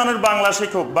দেশে মানুষ বাংলা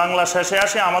শিখুক, বাংলা শেষে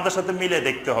আসে আমাদের সাথে মিলে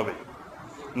দেখতে হবে।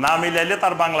 না মিলাইলে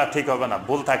তার বাংলা ঠিক হবে না,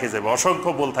 ভুল থাকে যাবে,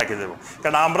 অসংখ্য ভুল থাকে যাবে।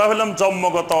 কারণ আমরা হলাম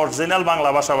জন্মগত অরিজিনাল বাংলা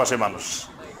ভাষাভাষী মানুষ।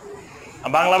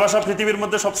 বাংলা ভাষা পৃথিবীর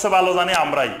মধ্যে সবচেয়ে ভালো জানি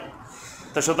আমরাই।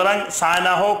 তো সুতরাং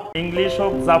চায়না হোক, ইংলিশ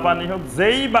হোক, জাপানি হোক,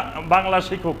 যেই বাংলা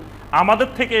শিখুক, আমাদের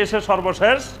থেকে এসে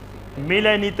সর্বশেষ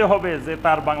মিলাই নিতে হবে যে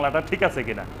তার বাংলাটা ঠিক আছে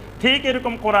কিনা। ঠিক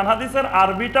এরকম কোরআন হাদিসের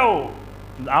আরবিটাও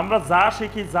আমরা যা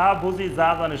শিখি, যা বুঝি, যা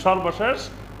জানি, সর্বশেষ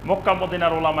মক্কা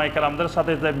মদিনার ওলামায়ে কেরামদের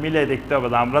সাথে যে মিলাই দেখতে হবে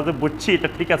যে আমরা যে বুঝছি এটা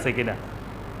ঠিক আছে কিনা,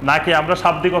 নাকি আমরা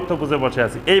শাব্দিক অর্থ বুঝে বসে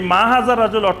আছি। এই মা হাজার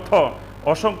রাজুল অর্থ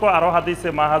অসংখ্য আরো হাদিসে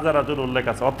মা হাজার রাজুল উল্লেখ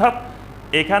আছে। অর্থাৎ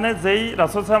এখানে যেই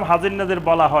রাসূল সাল্লাল্লাহু হাজির নাজির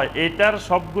বলা হয়, এটার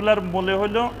সবগুলার মূলে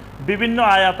হলো বিভিন্ন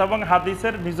আয়াত এবং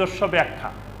হাদিসের নিজস্ব ব্যাখ্যা।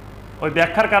 ওই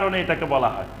ব্যাখ্যার কারণে এটাকে বলা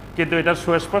হয়, কিন্তু এটার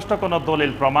সুস্পষ্ট কোনো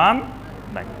দলিল প্রমাণ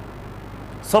নাই।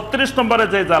 36 নম্বরে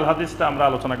যে জাল হাদিসটা আমরা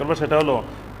আলোচনা করবো সেটা হলো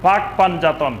পাক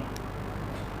পাঞ্জাতন।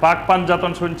 পাক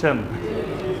পাঞ্জাতন শুনছেন?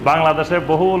 বাংলাদেশে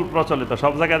বহুল প্রচলিত,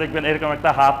 সব জায়গায় দেখবেন এরকম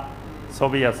একটা হাত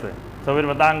ছবি আছে, ছবির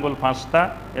মধ্যে আঙ্গুল 5টা,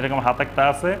 এরকম হাত একটা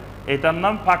আছে, এটার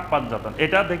নাম পাক পাঞ্জাতন।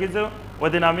 এটা দেখি যে ওই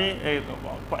দিন আমি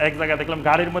এক জায়গায় দেখলাম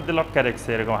গাড়ির মধ্যে লটকা রেখেছে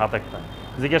এরকম হাত একটা।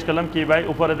 জিজ্ঞেস করলাম কি ভাই?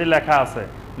 উপরে দিয়ে লেখা আছে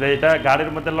যে এটা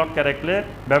গাড়ির মধ্যে লটকা রাখলে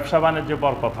ব্যবসা বাণিজ্য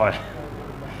বরকত হয়।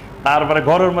 তারপরে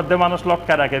ঘরের মধ্যে মানুষ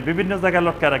লটকা রাখে, বিভিন্ন জায়গায়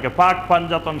লটকা রাখে। পাক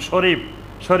পাঞ্জাতন শরীফ,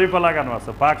 শরীফও লাগানো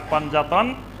আছে, পাক পাঞ্জাতন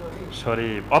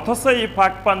শরীফ। অথচ এই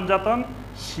পাক পাঞ্জাতন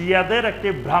শিয়াদের একটি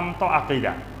ভ্রান্ত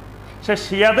আকীদা। সে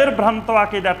শিয়াদের ভ্রান্ত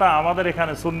আকীদাটা আমাদের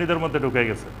এখানে সুন্নিদের মধ্যে ঢুকে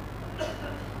গেছে।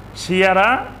 শিয়ারা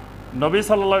নবী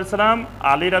সাল্লাল্লাহু আলাইহি সাল্লাম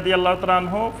আলী রাদিয়াল্লাহু তাআলা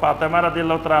আনহু, ফাতেমা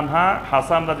রাদিয়াল্লাহু তাআলা আনহা,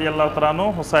 হাসান রাদিয়াল্লাহু তাআলা আনহু,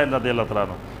 হুসাইন রাদিয়াল্লাহু তাআলা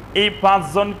আনহু, এই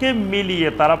পাঁচজনকে মিলিয়ে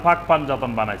তারা পাক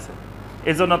পাঞ্জাতন বানাইছে।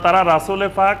 এই জন্য তারা রাসূলে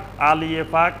পাক, আলীয়ে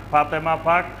পাক, ফাতেমা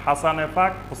পাক, হাসানে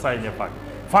পাক, হুসাইনে পাক,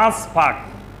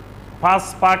 পাঁচ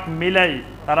পাক মিলাই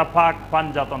তারা পাক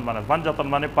পাঞ্জাতন বানায়। পাঞ্জাতন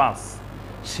মানে পাঁচ।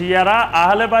 শিয়ারা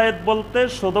আহলে বায়েত বলতে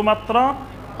শুধুমাত্র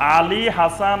আলী,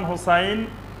 হাসান, হুসাইন,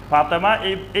 ফাতেমা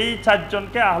এই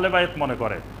চারজনকে আহলে বায়েত মনে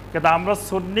করে। কিন্তু আমরা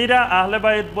সুন্নিরা আহলে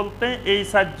বায়েত বলতে এই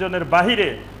চারজনের বাহিরে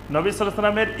নবী সাল্লাল্লাহু আলাইহি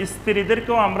ওয়াসাল্লামের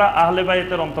স্ত্রীদেরকেও আমরা আহলে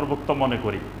বায়েতের অন্তর্ভুক্ত মনে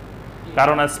করি।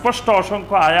 কারণ স্পষ্ট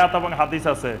অসংখ্য আয়াত এবং হাদিস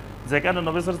আছে যেখানে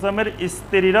নবী সাল্লাল্লাহু আলাইহি ওয়াসাল্লামের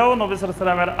স্ত্রীরাও নবী সাল্লাল্লাহু আলাইহি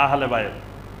ওয়াসাল্লামের আহলে বায়েত,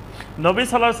 নবী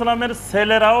সাল্লাল্লাহু আলাইহি ওয়াসাল্লামের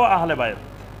ছেলেরাও আহলে বায়েত।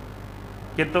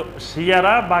 কিন্তু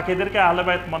শিয়ারা বাকিদেরকে আহলে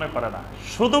বায়েত মনে করে না,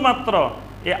 শুধুমাত্র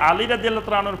এই আলী রাদিয়াল্লাহু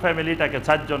তাআলা আনহুর ফ্যামিলিটাকে,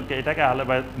 চারজনকে, এটাকে আহলে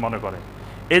বায়েত মনে করে।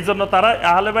 এই জন্য তারা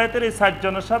আহলে বায়েতের এই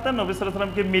চারজনের সাথে নবী সাল্লাল্লাহু আলাইহি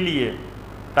ওয়াসাল্লামকে মিলিয়ে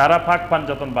তারা পাক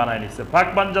পাঞ্জাতন বানায় নিচ্ছে। পাক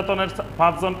পাঞ্জাতনের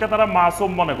পাঁচজনকে তারা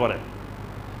মাসুম মনে করে।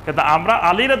 কিন্তু আমরা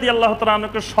আলী রাদিয়াল্লাহু তাআলা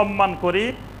আনহুকে সম্মান করি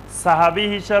সাহাবী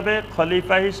হিসাবে,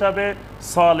 খলিফা হিসাবে,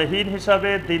 সালেহীন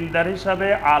হিসাবে, দিনদার হিসাবে,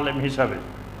 আলেম হিসাবে।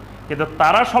 কিন্তু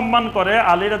তারা সম্মান করে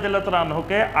আলী রাদিয়াল্লাহু তাআলা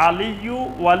আনহুকে আলিয়্যু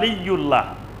ওয়ালিয়্যুল্লাহ।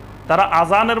 তারা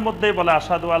আজানের মধ্যেই বলে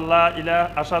আশহাদু আল্লাহ ইলাহা,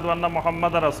 আশহাদু আন্না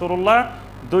মুহাম্মাদার রাসূলুল্লাহ,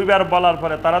 দুইবার বলার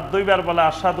পরে তারা দুইবার বলে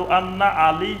আশহাদু আন্না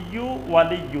আলিয়্যু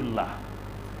ওয়ালিয়্যুল্লাহ।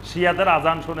 শিয়াদের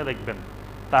আজান শুনে দেখবেন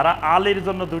তারা আলীর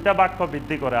জন্য দুইটা বাক্য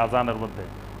বৃদ্ধি করে আজানের মধ্যে,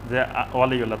 যে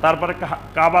ওয়ালিউল্লাহ। তারপরে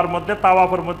কাবার মধ্যে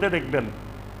তাওয়াফের মধ্যে দেখবেন,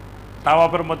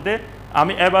 তাওয়াফের মধ্যে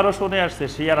আমি এবারও শুনে আসছি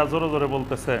শিয়ারা জোরে জোরে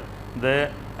বলতেছে যে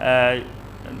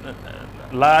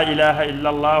লা ইলাহা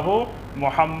ইল্লাল্লাহু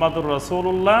মুহাম্মাদুর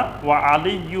রাসূলুল্লাহ ওয়া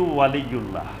আলিয়্যু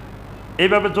ওয়ালিয়ুল্লাহ।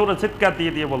 এইভাবে জোরে চিৎকার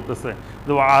দিয়ে দিয়ে বলতেছে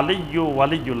যে ওয়া আলিয়্যু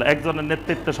ওয়ালিয়ুল্লাহ। একজনের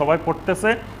নেতৃত্বে সবাই পড়তেছে,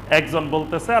 একজন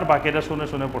বলতেছে আর বাকিরা শুনে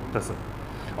শুনে পড়তেছে।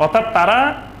 অর্থাৎ তারা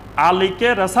আলীকে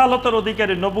রাসালতের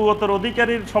অধিকারী, নবুয়তের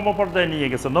অধিকারীর সমপর্যায়ে নিয়ে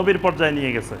গেছে, নবীর পর্যায়ে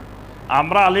নিয়ে গেছে।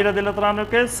 আমরা আলী রাদিয়াল্লাহু তাআলা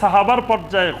আনহুকে সাহাবার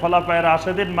পর্যায়ে, খোলাফায়ে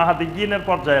রাশেদিন, মাহদিয়িনের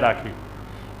পর্যায়ে রাখি।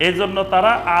 এই জন্য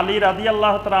তারা আলী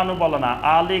রাদিয়াল্লাহু তাআলা আনহু বলে না,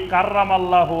 আলী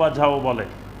কাররামাল্লাহু ওয়াজহাহু বলে।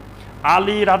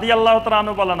 আলী রাদিয়াল্লাহু তাআলা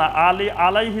আনহু বলে না, আলী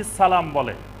আলাইহিস সালাম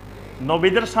বলে।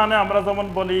 নবীদের শানে আমরা যেমন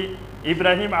বলি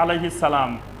ইব্রাহিম আলাইহিস সালাম,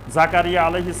 জাকারিয়া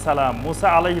আলাইহিস সালাম, মুসা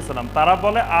আলাইহিস সালাম, তারা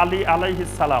বলে আলী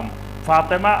আলাইহিস সালাম,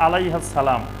 ফাতেমা আলাইহিস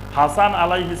সালাম, হাসান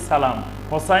আলাইহিস সালাম,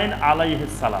 হুসাইন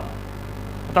আলাইহিস সালাম।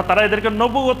 তারা এদেরকে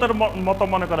নবুয়তের মতো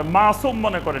মনে করে, মাসুম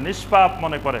মনে করে, নিষ্পাপ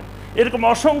মনে করে। এরকম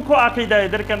অসংখ্য আকীদা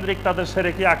এদের কেন্দ্রিক, তাদের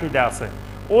শিরকি আকীদা আছে।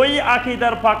 ওই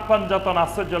আকীদার পাক পাঞ্জাতন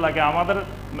আশ্চর্য লাগে। আমাদের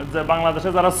যে বাংলাদেশে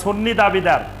যারা সুন্নি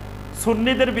দাবিদার,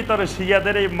 সুন্নিদের ভিতরে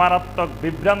শিয়াদের এই মারাত্মক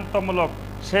বিভ্রান্তমূলক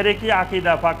শিরকি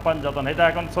আকীদা, পাক পাঞ্জাতন, এটা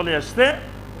এখন চলে আসছে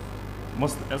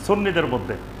সুন্নিদের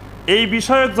মধ্যে। এই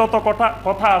বিষয়ে যত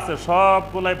কথা আছে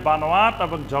সবগুলাই বানোয়াট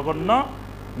এবং জঘন্য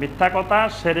মিথ্যা কথা,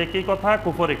 শিরকি কথা,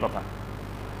 কুফরি কথা।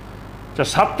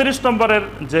 37 নম্বরের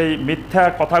যে মিথ্যা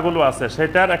কথাগুলো আছে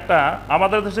সেটার একটা,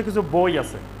 আমাদের দেশে কিছু বই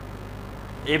আছে।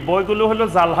 এই বইগুলো হলো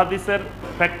জাল হাদিসের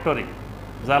ফ্যাক্টরি,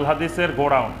 জাল হাদিসের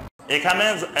গোডাউন। এখানে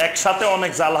একসাথে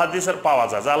অনেক জাল হাদিসের পাওয়া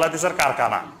যায়, জাল হাদিসের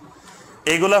কারখানা।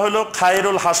 এগুলা হলো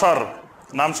খায়রুল হাসর,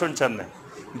 নাম শুনছেন না?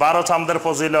 12 চাঁদের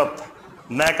ফজিলত,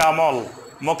 নেক আমল,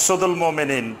 মকসুদুল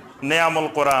মোমিনিন, নেয়ামুল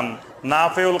কোরআন,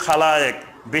 নাফেউল খালায়েক,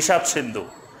 বিষাদ সিন্ধু,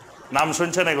 নাম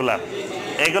শুনছেন এগুলা?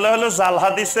 এগুলা হলো জাল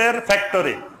হাদিসের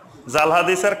ফ্যাক্টরি, জাল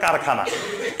হাদিসের কারখানা।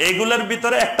 এগুলোর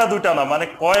ভিতরে একটা দুইটা না, মানে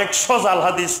কয়েকশো জাল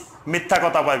হাদিস মিথ্যা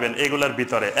কথা পাইবেন এগুলোর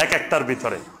ভিতরে, এক একটার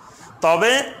ভিতরে।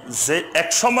 তবে যে এক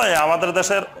সময়ে আমাদের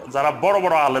দেশের যারা বড়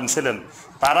বড় আলেম ছিলেন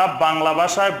তারা বাংলা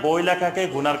ভাষায় বই লেখাকে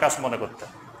গুনার কাজ মনে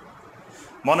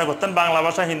করতেন। বাংলা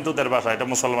ভাষা হিন্দুদের ভাষা, এটা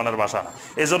মুসলমানের ভাষা না।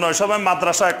 এই জন্য ওই সময়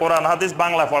মাদ্রাসায় কোরআন হাদিস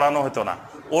বাংলা পড়ানো হতো না,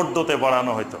 উর্দুতে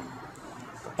পড়ানো হতো,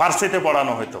 ফার্সিতে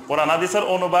পড়ানো হতো। কোরআন হাদিসের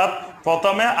অনুবাদ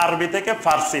প্রথমে আরবি থেকে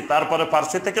ফার্সি, তারপরে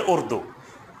ফার্সি থেকে উর্দু,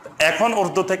 এখন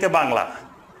উর্দু থেকে বাংলা,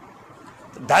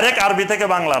 ডাইরেক্ট আরবি থেকে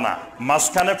বাংলা না,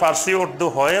 মাঝখানে ফার্সি উর্দু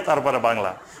হয়ে তারপরে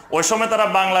বাংলা। ওই সময় তারা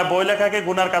বাংলায় বই লেখাকে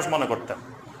গুনার কাজ মনে করতেন।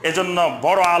 এজন্য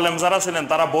বড় আলেম যারা ছিলেন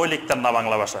তারা বই লিখতেন না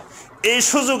বাংলা ভাষায়। এই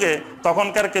সুযোগে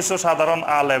তখনকার কিছু সাধারণ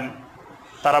আলেম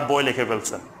তারা বই লিখে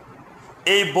ফেলছেন।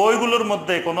 এই বইগুলোর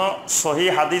মধ্যে কোনো সহি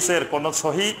হাদিসের, কোনো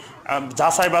সহি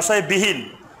যাচাই বাছাই বিহীন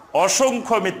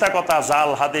অসংখ্য মিথ্যা কথা, জাল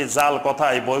হাদিস, জাল কথা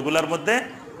এই বইগুলোর মধ্যে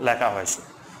লেখা হয়েছে।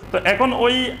 তো এখন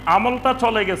ওই আমলটা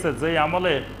চলে গেছে, যে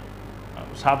আমলে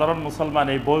সাধারণ মুসলমান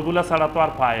এই বইগুলো ছাড়া তো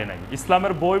আর পায় নাই।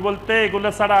 ইসলামের বই বলতে এগুলো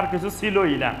ছাড়া আর কিছু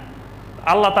ছিলই না।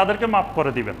 আল্লাহ তাদেরকে মাফ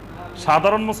করে দিবেন।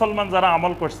 সাধারণ মুসলমান যারা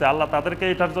আমল করছে আল্লাহ তাদেরকে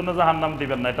এটার জন্য জাহান্নাম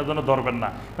দিবেন না, এটার জন্য ধরবেন না।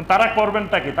 তারা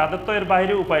করবেনটা কি? তাদের তো এর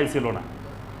বাইরে উপায় ছিল না।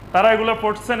 তারা এগুলো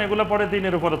পড়ছেন, এগুলো পড়ে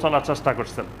দিনের উপরে চলার চেষ্টা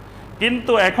করছেন।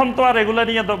 কিন্তু এখন তো আর এগুলো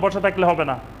নিয়ে বসে থাকলে হবে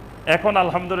না। এখন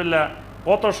আলহামদুলিল্লাহ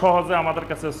কত সহজে আমাদের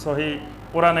কাছে সহিহ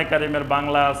কোরআনে কারিমের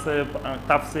বাংলা আছে,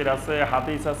 তাফসির আছে,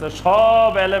 হাদিস আছে,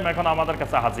 সব এলেম এখন আমাদের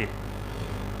কাছে হাজির।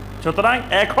 সুতরাং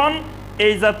এখন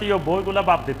এই জাতীয় বইগুলা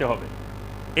বাদ দিতে হবে।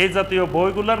 এই জাতীয়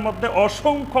বইগুলোর মধ্যে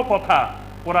অসংখ্য কথা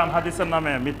কোরআন হাদিসের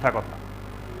নামে মিথ্যা কথা।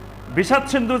 বিষাদ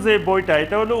সিন্ধু যে বইটা,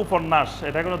 এটা হলো উপন্যাস,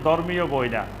 এটা কোনো ধর্মীয় বই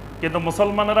না। কিন্তু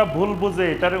মুসলমানেরা ভুল বুঝে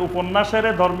এটার উপন্যাসের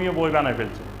ধর্মীয় বই বানায়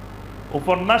ফেলছে।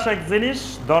 উপন্যাস এক জিনিস,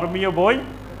 ধর্মীয় বই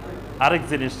আরেক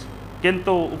জিনিস।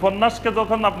 কিন্তু উপন্যাসকে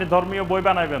যখন আপনি ধর্মীয় বই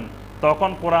বানাইবেন,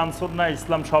 তখন কোরআন সুন্নাহ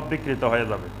ইসলাম সব বিকৃত হয়ে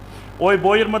যাবে। ওই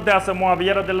বইয়ের মধ্যে আছে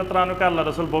মুআবিয়া রাদিয়াল্লাহু তাআলা আনহুকে আল্লাহ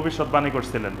রাসূল ভবিষ্যৎবাণী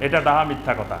করছিলেন, এটা ডাহা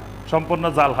মিথ্যা কথা, সম্পূর্ণ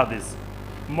জাল হাদিস।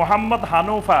 মুহাম্মদ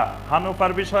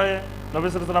হানুফার বিষয়ে নবী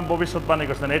সাল্লাল্লাহু আলাইহি ওয়াসাল্লাম ভবিষ্যৎবাণী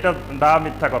করছেন, এটা ডাহা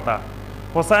মিথ্যা কথা।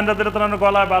 হোসাইন রাদিয়াল্লাহু তাআলা আনহু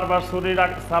গলায় বারবার ছুরি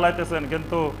চালাইতেছেন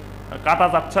কিন্তু কাটা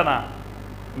যাচ্ছে না,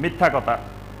 মিথ্যা কথা।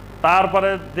 তারপরে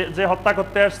যে হত্যা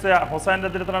করতে আসছে হোসাইন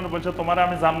রাদিয়াল্লাহু তাআলা আনহু বলছে তোমারে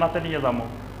আমি জান্নাতে নিয়ে যাবো,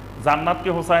 জান্নাত কি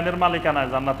হোসাইনের মালিকানায়,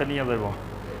 জান্নাতে নিয়ে যাব,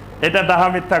 এটা ডাহা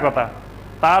মিথ্যা কথা।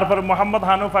 তারপরে মোহাম্মদ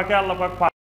হানুফাকে আল্লাহ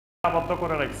পাক আবদ্ধ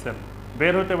করে রাখছেন,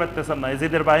 বের হইতে পারতেছেন না,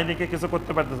 ইজিদের বাহিনীকে কিছু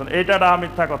করতে পারতেছেন, এইটা ডাহা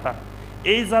মিথ্যা কথা।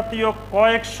 এই জাতীয়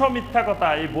কয়েকশো মিথ্যা কথা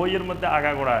এই বইয়ের মধ্যে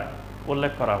আগাগোড়ায়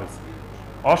উল্লেখ করা হয়েছে,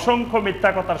 অসংখ্য মিথ্যা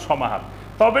কথার সমাহার।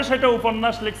 তবে সেটা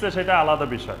উপন্যাস লিখছে, সেটা আলাদা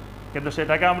বিষয়, কিন্তু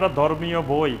সেটাকে আমরা ধর্মীয়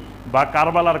বই বা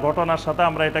কারবালার ঘটনার সাথে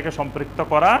আমরা এটাকে সম্পৃক্ত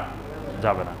করা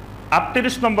যাবে না।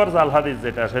 ৩৮ নম্বর জাল হাদিস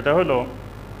যেটা, সেটা হলো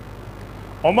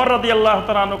ওমর রাদিয়াল্লাহু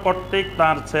তাআলা আনহু কর্তৃক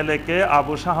তার ছেলেকে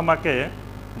আবু শাহমাকে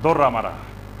দৌড়া মারা।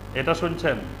 এটা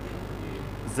শুনছেন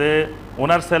যে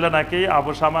ওনার ছেলে নাকি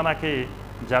আবু শাহমা নাকি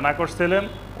জানা করছিলেন,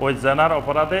 ওই জানার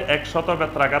অপরাধে ১০০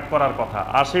 বেত্রাঘাত করার কথা,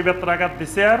 ৮০ বেত্রাঘাত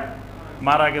দিছে আর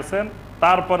মারা গেছেন।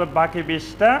 তারপরে বাকি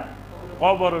 ২০টা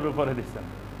কবরের উপরে দিচ্ছেন।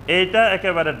 এইটা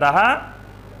একেবারে ডাহা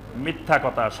মিথ্যা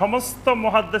কথা। সমস্ত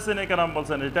মুহাদ্দিসিনে কেরাম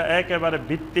বলছেন এটা একেবারে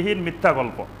ভিত্তিহীন মিথ্যা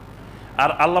গল্প।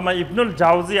 আর আল্লামা ইবনুল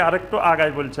জাওজি আরেকটু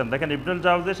আগায় বলছেন, দেখেন ইবনুল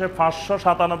জাওজি সে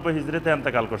 ৫৯৭ হিজরিতে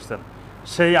ইন্তেকাল করছেন,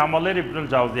 সেই আমলের ইবনুল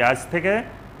জাওজি, আজ থেকে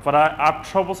প্রায়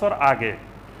 ৮০০ বছর আগে।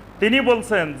 তিনি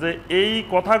বলছেন যে এই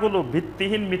কথাগুলো,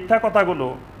 ভিত্তিহীন মিথ্যা কথাগুলো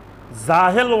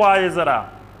জাহেল ওয়াইজেরা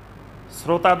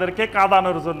শ্রোতাদেরকে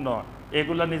কাঁদানোর জন্য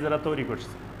এগুলা নিজেরা তৈরি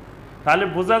করছে। তাহলে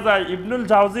বোঝা যায় ইবনুল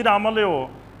জাওজির আমলেও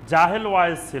জাহেল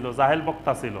ওয়াইজ ছিল, জাহেল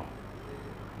বক্তা ছিল,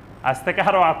 আজ থেকে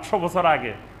আরো ৮০০ বছর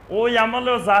আগে। ওই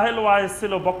আমলেও জাহেল ওয়াইজ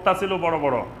ছিল, বক্তা ছিল বড়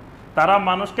বড়। তারা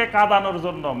মানুষকে কাঁদানোর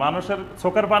জন্য, মানুষের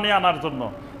চোখের পানি আনার জন্য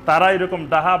তারা এরকম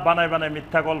ডাহা বানায় বানায়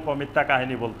মিথ্যা গল্প, মিথ্যা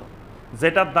কাহিনী বলতো,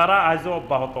 যেটার দ্বারা আজও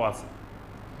অব্যাহত আছে।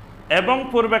 এবং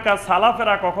পূর্বেকার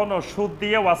সালাফেরা কখনো সুদ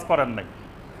দিয়ে ওয়াজ করেন নাই,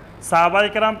 সাহাবায়ে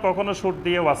কেরাম কখনো সুদ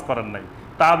দিয়ে ওয়াজ করেন নাই,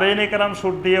 তাবেঈনে কেরাম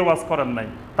সুদ দিয়ে ওয়াজ করেন নাই,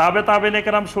 তাবেঈনে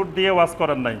কেরাম সুদ দিয়ে ওয়াজ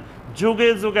করেন নাই। যুগে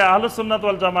যুগে আহলুস সুন্নাত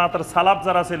ওয়াল জামাতের সালাফ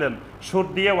যারা ছিলেন সুদ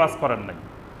দিয়ে ওয়াজ করেন নাই।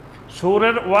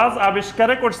 সুরের ওয়াজ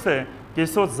আবিষ্কারে করছে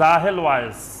কিছু জাহেল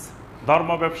ওয়াইজ, ধর্ম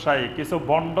ব্যবসায়ী, কিছু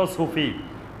বন্ড সুফি,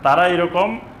 তারা এরকম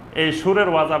এই সুরের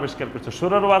ওয়াজ আবিষ্কার করছে।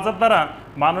 সুরের ওয়াজের দ্বারা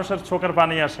মানুষের চোখের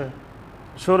পানি আসে,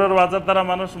 সুরের ওয়াজের দ্বারা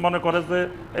মানুষ মনে করে যে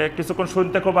কিছুক্ষণ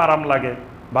শুনতে খুব আরাম লাগে,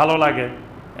 ভালো লাগে।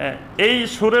 এই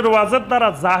সুরের ওয়াজের দ্বারা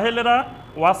জাহেলেরা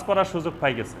ওয়াজ করার সুযোগ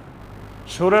পাই গেছে।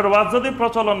 সুরের ওয়াজ যদি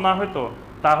প্রচলন না হইতো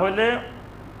তাহলে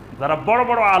যারা বড়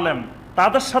বড় আলেম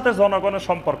তাদের সাথে জনগণের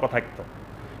সম্পর্ক থাকতো।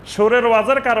 সুরের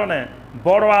ওয়াজের কারণে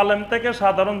বড় আলেম থেকে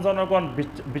সাধারণ জনগণ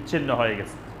বিচ্ছিন্ন হয়ে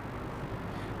গেছে।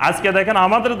 আজকে দেখেন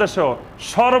আমাদের দেশেও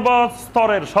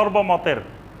সর্বস্তরের, সর্বমতের,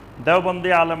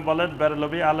 দেওবন্দি আলেম বলেন,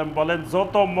 বেরলভী আলেম বলেন,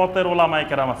 যত মতের ওলামায়ে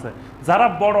কেরাম আছে, যারা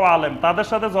বড় আলেম তাদের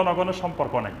সাথে জনগণের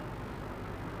সম্পর্ক নেই,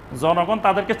 জনগণ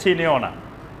তাদেরকে চিনেও না।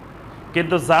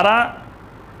 কিন্তু যারা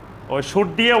ওই সুর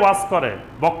দিয়ে ওয়াজ করে,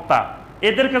 বক্তা,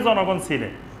 এদেরকে জনগণ চিনে,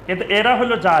 কিন্তু এরা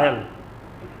হলো জাহেল।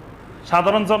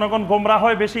 সাধারণ জনগণ গোমরা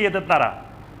হয় বেশি এদের দ্বারা।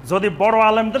 যদি বড়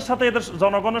আলেমদের সাথে এদের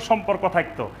জনগণের সম্পর্ক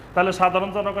থাকতো তাহলে সাধারণ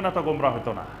জনগণ এত গোমরা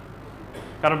হতো না।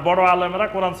 কারণ বড় আলেমেরা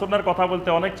কোরআন সুন্নাহর কথা বলতে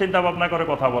অনেক চিন্তা ভাবনা করে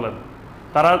কথা বলেন।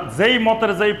 তারা যেই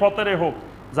মতের, যেই পথেরই হোক,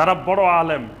 যারা বড়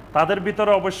আলেম তাদের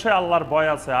ভিতরে অবশ্যই আল্লাহর ভয়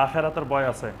আছে, আখেরাতের ভয়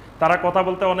আছে, তারা কথা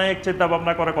বলতে অনেক চিন্তা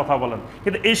ভাবনা করে কথা বলেন।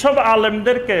 কিন্তু এইসব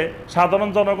আলেমদেরকে সাধারণ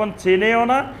জনগণ চিনেও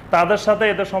না, তাদের সাথে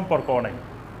এদের সম্পর্কও নেই।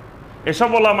 এসব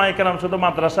ওলামায়ে কেরাম শুধু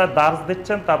মাদ্রাসায় দার্স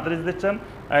দিচ্ছেন, তাদরিস দিচ্ছেন,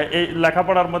 এই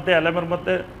লেখাপড়ার মধ্যে, এলেমের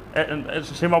মধ্যে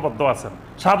সীমাবদ্ধ আছেন।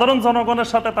 সাধারণ জনগণের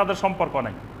সাথে তাদের সম্পর্ক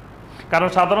নেই। কারণ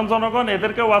সাধারণ জনগণ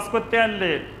এদেরকে ওয়াজ করতে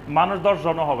আনলে মানুষ 10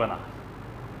 জন হবে না,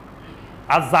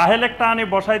 আর জাহেল একটা আনি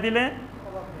বসাই দিলে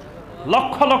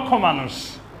লক্ষ লক্ষ মানুষ।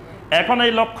 এখন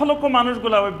এই লক্ষ লক্ষ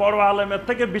মানুষগুলা ওই বড় আলেমের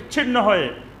থেকে বিচ্ছিন্ন হয়ে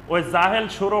ওই জাহেল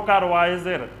সুরকার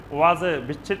ওয়াজে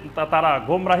তারা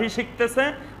গোমরাহি শিখতেছে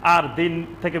আর দিন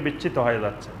থেকে বিচ্ছিত হয়ে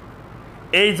যাচ্ছে।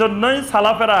 এই জন্যই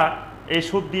সালাফেরা এই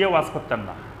সুদ দিয়ে ওয়াজ করতেন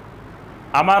না।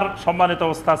 আমার সম্মানিত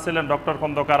ওস্তাদ ছিলেন ডক্টর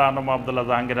খন্দকার আনম আবদুল্লাহ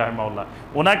জাহাঙ্গীর রাহিমাহুল্লাহ,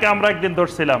 ওনাকে আমরা একদিন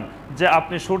ধরছিলাম যে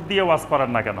আপনি সুদ দিয়ে ওয়াজ করেন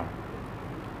না কেন,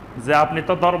 যে আপনি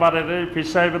তো দরবারের পীর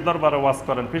সাহেবের দরবারে ওয়াজ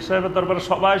করেন, পীর সাহেবের দরবারে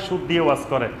সবাই সুদ দিয়ে ওয়াজ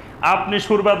করে, আপনি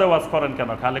সুর বাদে ওয়াজ করেন কেন,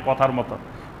 খালি কথার মতো।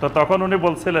 তো তখন উনি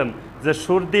বলছিলেন যে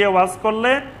সুর দিয়ে ওয়াজ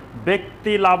করলে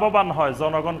ব্যক্তি লাভবান হয়,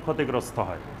 জনগণ ক্ষতিগ্রস্ত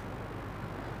হয়।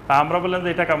 তা আমরা বললেন যে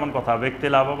এটা কেমন কথা, ব্যক্তি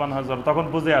লাভবান হয়, তখন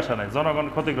বুঝে আসে নাই, জনগণ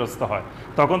ক্ষতিগ্রস্ত হয়।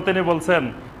 তখন তিনি বলছেন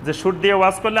যে সুর দিয়ে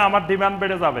ওয়াজ করলে আমার ডিমান্ড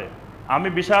বেড়ে যাবে, আমি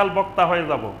বিশাল বক্তা হয়ে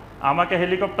যাব, আমাকে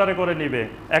হেলিকপ্টারে করে নিবে,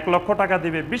 1 লক্ষ টাকা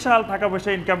দিবে, বিশাল টাকা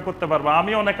পয়সা ইনকাম করতে পারবো,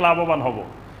 আমি অনেক লাভবান হব,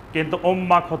 কিন্তু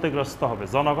উম্মাহ ক্ষতিগ্রস্ত হবে,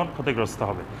 জনগণ ক্ষতিগ্রস্ত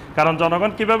হবে। কারণ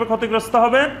জনগণ কিভাবে ক্ষতিগ্রস্ত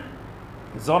হবে?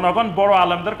 জনগণ বড়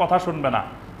আলেমদের কথা শুনবে না,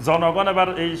 জনগণ এবার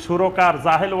এই সুরকার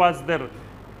জাহেল ওয়াজদের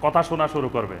কথা শোনা শুরু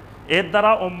করবে, এর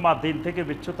দ্বারা উম্মাহ দিন থেকে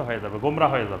বিচ্যুত হয়ে যাবে, গোমরা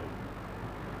হয়ে যাবে।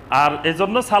 আর এই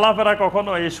জন্য সালাফেরা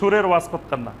কখনো এই সুরের ওয়াজ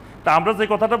করতেন না। তা আমরা যে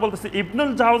কথাটা বলতেছি,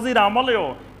 ইবনুল জাওজির আমলেও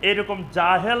এরকম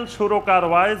জাহেল সুরকার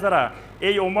ওয়াইজরা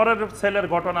এই ওমরের ছেলের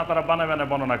ঘটনা তারা বানায়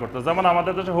বর্ণনা করতো। যেমন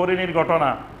আমাদের দেশে হরিণীর ঘটনা,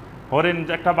 হরিণ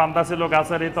একটা বান্দা ছিল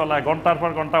গাছের তলায়, ঘন্টার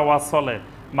পর ঘন্টা ওয়াজ চলে,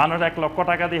 মানুষ 1 লক্ষ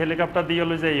টাকা দিয়ে হেলিকপ্টার দিয়ে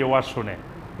হলো যে এই ওয়াজ শুনে,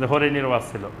 যে হরিণীর ওয়াজ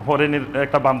ছিল, হরিণীর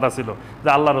একটা বান্দা ছিল যে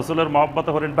আল্লাহ রসুলের মহব্বতে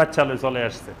হরিণ বাচ্চা লই চলে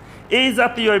আসছে। এই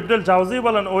জাতীয় ইবনুল জাওজি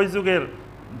বলেন ওই যুগের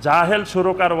জাহেল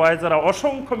সুরকার ওয়াইজরা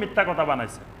অসংখ্য মিথ্যা কথা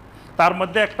বানাইছে। তার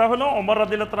মধ্যে একটা হলো ওমর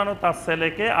রাদিয়াল্লাহু তাআলা তার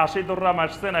ছেলেকে 80 দররা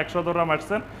মারছেন, 100 দররা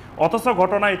মারছেন, অথচ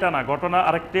ঘটনা এটা না, ঘটনা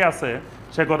আরেকটি আছে,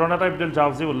 সে ঘটনাটা ইবনুল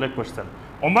জাওজি উল্লেখ করছেন।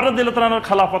 ওমর রাদিয়াল্লাহু তাআলার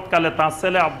খেলাফতকালে তার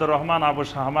ছেলে আব্দুর রহমান আবু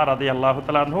শাহমা রাদিয়াল্লাহু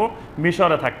তাআলা আনহু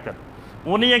মিশরে থাকতেন।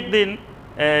 উনি একদিন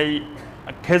এই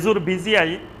খেজুর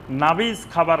ভিজিয়াই নাবিজ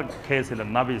খাবার খেয়েছিলেন,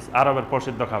 নাবিজ আরবের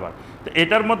প্রসিদ্ধ খাবার। তো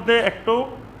এটার মধ্যে একটু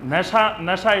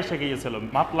নেশা এসে গিয়েছিল,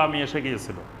 মাতলামি এসে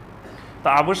গিয়েছিল। তো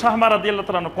আবু শাহমা রাদিয়াল্লাহু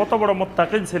তাআলা আনহু কত বড়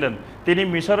মুত্তাকিন ছিলেন, তিনি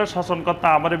মিশরের শাসনকর্তা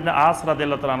আমর ইবনে আস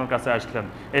রাদিয়াল্লাহু তাআলা আনহুর কাছে আসলেন,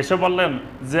 এসে বললেন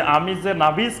যে আমি যে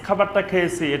নাবিজ খাবারটা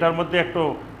খেয়েছি এটার মধ্যে একটু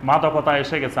মাদকতা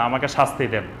এসে গেছে, আমাকে শাস্তি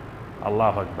দেন।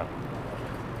 আল্লাহু আকবার।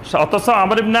 অথচ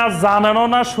আমর ইবনে আস জানেনও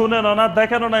না, শুনেনও না,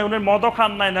 দেখেনও না, উনি মদও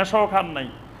খান নাই, নেশাও খান নাই,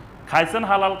 খাইছেন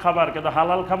হালাল খাবার, কিন্তু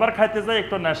হালাল খাবার খাইতে যায়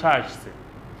একটু নেশা আসছে,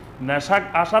 নেশা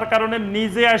আসার কারণে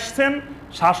নিজে আসছেন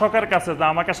শাসকের কাছে যে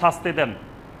আমাকে শাস্তি দেন,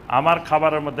 আমার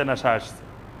খাবারের মধ্যে নেশা আসছে।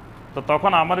 তো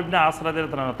তখন আমর ইবনে আস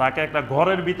রাদিয়াল্লাহু তাআলা তাকে একটা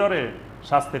ঘরের ভিতরে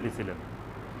শাস্তি দিয়েছিলেন।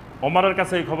 ওমরের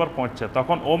কাছে এই খবর পৌঁছছে,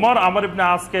 তখন ওমর আমর ইবনে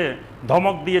আসকে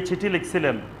ধমক দিয়ে চিঠি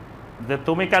লিখছিলেন যে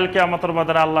তুমি কালকে আমাদের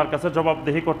মধ্যে আল্লাহর কাছে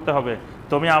জবাবদিহি করতে হবে,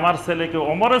 তুমি আমার ছেলেকে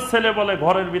ওমরের ছেলে বলে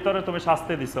ঘরের ভিতরে তুমি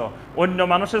শাস্তি দিছ, অন্য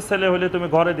মানুষের ছেলে হলে তুমি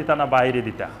ঘরে দিতা না বাইরে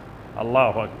দিতা।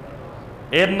 আল্লাহু আকবার।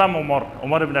 এর নাম ওমর,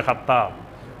 ওমর ইবনে খাত্তাব।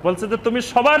 বলছে যে তুমি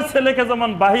সবার ছেলেকে যেমন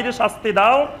বাহিরে শাস্তি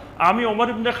দাও, আমি ওমর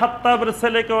ইবনে খাত্তাবের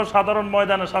ছেলেকেও সাধারণ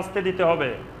ময়দানে শাস্তি দিতে হবে।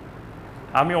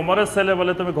 আমি ওমরের ছেলে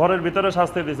বলে তুমি ঘরের ভিতরে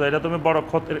শাস্তি দিছো, এটা তুমি বড়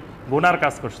ক্ষতির গুনার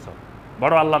কাজ করছো,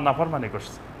 বড় আল্লাহর নাফরমানি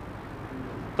করছো।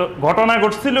 তো ঘটনা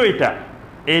ঘটছিল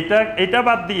এইটা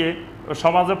বাদ দিয়ে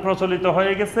সমাজে প্রচলিত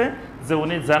হয়ে গেছে যে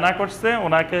উনি জানা করছে,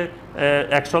 ওনাকে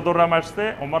 100 দররা মারছে,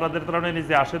 ওমর রাদিয়াল্লাহু তাআলা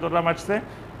নিজে 80 দররা মারছে।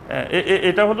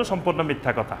 এটা হলো সম্পূর্ণ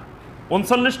মিথ্যা কথা।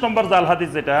 39 নম্বর জাল হাদিস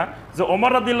যেটা, যে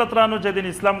ওমর রাদিয়াল্লাহু তাআলা যেদিন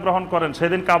ইসলাম গ্রহণ করেন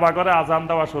সেদিন কাবা ঘরে আজান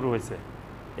দেওয়া শুরু হয়েছে।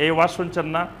 এই ওয়াজ শুনছেন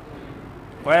না?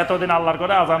 ও এতদিন আল্লাহর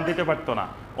ঘরে আজান দিতে পারতো না।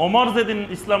 ওমর যেদিন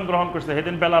ইসলাম গ্রহণ করছে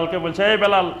সেদিন বেলালকে বলছে, এই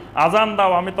বেলাল আজান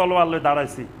দাও, আমি তলোয়ার লয়ে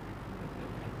দাঁড়াইছি।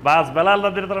 বাস বেলাল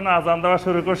রাদিয়াল্লাহু তাআলা আজান দেওয়া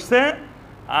শুরু করছে,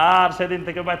 আর সেদিন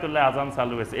থেকে বাইতুল্লাহ আজান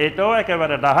চালু হয়েছে। এটাও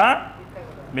একেবারে ডাহা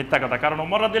মিথ্যা কথা। কারণ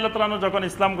ওমর রাদিয়াল্লাহু তাআলা যখন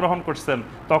ইসলাম গ্রহণ করছেন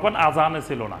তখন আজানে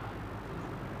ছিল না,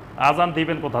 আজান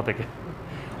দিবেন কোথা থেকে?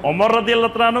 ওমর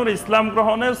রাদিয়াল্লাহু তাআলার ইসলাম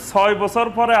গ্রহণের 6 বছর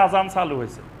পরে আজান চালু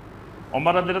হয়েছে।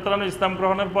 ওমর রাদিয়াল্লাহু তাআলা ইসলাম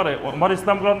গ্রহণের পরে, ওমর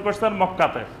ইসলাম গ্রহণ করছেন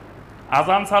মক্কাতে,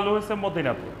 আজান চালু হয়েছে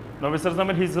মদিনাতে, নবী সাল্লাল্লাহু আলাইহি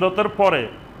ওয়াসাল্লামের হিজরতের পরে,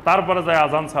 তারপরে যায়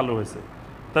আজান চালু হয়েছে।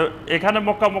 তো এখানে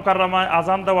মক্কা মুকাররমায়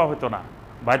আজান দেওয়া হতো না,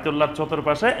 বাইতুল্লাহর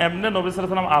চতুর্পাশে এমনি নবী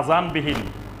সাল্লাল্লাহু আলাইহি ওয়াসাল্লাম আজানবিহীন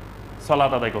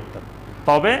সালাত আদায় করতেন।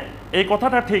 তবে এই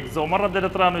কথাটা ঠিক যে ওমর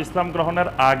রাদিয়াল্লাহু তাআলা ইসলাম গ্রহণের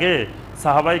আগে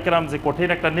সাহাবায়ে কেরাম যে কঠিন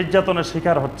একটা নির্যাতনের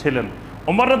শিকার হচ্ছিলেন,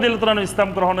 ওমর রাদিয়াল্লাহু তাআলা ইসলাম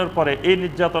গ্রহণের পরে এই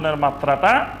নির্যাতনের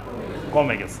মাত্রাটা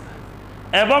কমে গেছে।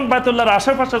 এবং বাইতুল্লাহর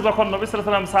আশেপাশে যখন নবী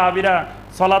সাল্লাল্লাহু আলাইহি ওয়াসাল্লাম সাহাবীরা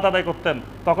সালাত আদায় করতেন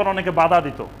তখন অনেকে বাধা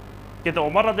দিত, কিন্তু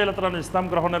ওমর রাদিয়াল্লাহু তাআলা ইসলাম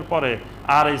গ্রহণের পরে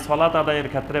আর এই সালাত আদায়ের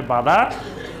ক্ষেত্রে বাধা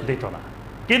দিত না।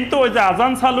 কিন্তু ওই যে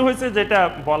আজান চালু হয়েছে যেটা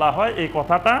বলা হয়, এই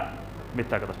কথাটা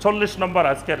মিথ্যা কথা। 40 নম্বর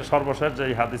আজকের সর্বশেষ যে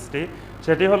হাদিসটি,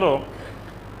 সেটি হলো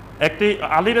একটি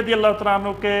আলী রাদিয়াল্লাহু তাআলা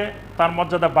আনহুকে তার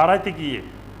মর্যাদা বাড়াইতে গিয়ে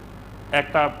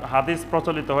একটা হাদিস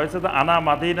প্রচলিত হয়েছে যে আনা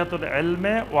মাদিনাতুল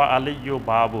ইলমে ওয়া আলিয়্যু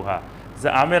বাবুহা, যে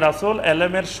আমি রাসূল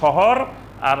এলেমের শহর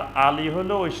আর আলী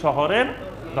হলো ওই শহরের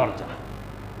দরজা,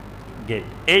 গেট।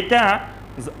 এইটা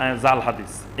জাল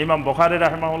হাদিস। ইমাম বুখারী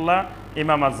রাহিমাহুল্লাহ,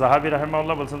 ইমাম আয-যাহাবী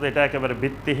রাহিমাহুল্লাহ বলছেন যে এটা একেবারে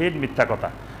ভিত্তিহীন মিথ্যা কথা।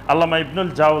 আল্লামা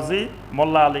ইবনুল জাওজি,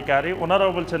 মোল্লা আলী কারি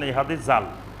ওনারাও বলছেন এই হাদিস জাল।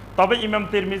 তবে ইমাম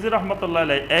তিরমিজি রহমতুল্লাহ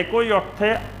আলাইহি একই অর্থে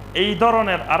এই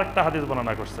ধরনের আরেকটা হাদিস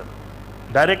বর্ণনা করছেন,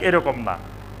 ডাইরেক্ট এরকম না,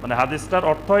 মানে হাদিসটার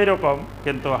অর্থ এরকম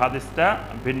কিন্তু হাদিসটা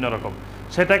ভিন্ন রকম,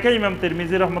 সেটাকে ইমাম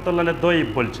তিরমিজি রহমতুল্লাহ আলাইহি দঈফ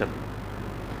বলছেন।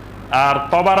 আর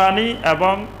তবারানি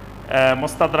এবং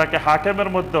মুস্তাদরাকে হাকিমের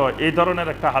মধ্যে এই ধরনের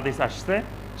একটা হাদিস আসছে,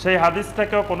 সেই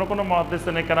হাদিসটাকেও কোনো কোনো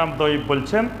মুহাদ্দিসিন কেরাম দঈফ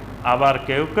বলছেন, আবার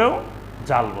কেউ কেউ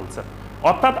জাল বলছেন।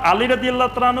 অর্থাৎ আলী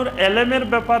রাদিয়াল্লাহু তাআলা আনহুর এলেমের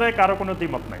ব্যাপারে কারো কোনো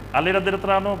দ্বিমত নাই। আলী রাদিয়াল্লাহু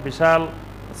তাআলা আনহু বিশাল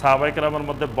সাহাবায়ে কেরামের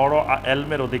মধ্যে বড়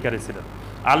এলমের অধিকারী ছিলেন।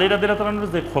 আলী রাদিয়াল্লাহু তাআলা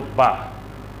আনহুর যে খুতবা,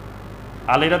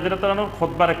 আলী রাদিয়াল্লাহু তাআলা আনহুর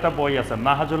খুতবার একটা বই আছে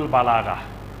নাহজুল বালাগা,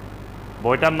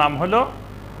 বইটার নাম হলো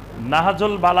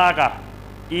নাহজুল বালাগা।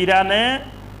 ইরানে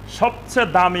সবচেয়ে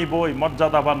দামি বই,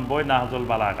 মর্যাদাবান বই নাহজুল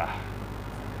বালাগা।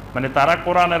 মানে তারা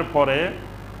কোরআনের পরে,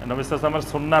 নবী সাল্লাল্লাহু আলাইহি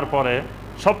ওয়াসাল্লামের সুন্নাহর পরে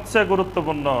সবচেয়ে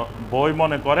গুরুত্বপূর্ণ বই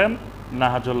মনে করেন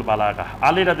নাহজুল বালাগা,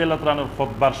 আলী রাদিয়াল্লাহু তাআলা আনহুর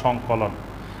খুতবার সংকলন।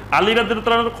 আলী রাদিয়াল্লাহু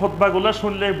তাআলা আনহুর খুতবাগুলো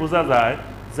শুনলেই বোঝা যায়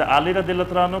যে আলী রাদিয়াল্লাহু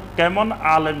তাআলা আনহু কেমন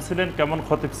আলেম ছিলেন, কেমন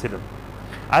খতিব ছিলেন।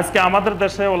 আজকে আমাদের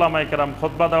দেশে ওলামায়ে কেরাম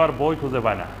খুতবা দেওয়ার বই খুঁজে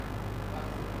পায় না।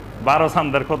 12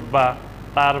 চান্দের খুতবা,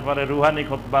 তারপরে রুহানি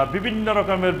খুতবা, বিভিন্ন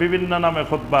রকমের বিভিন্ন নামে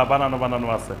খুতবা বানানো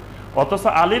আছে। অথচ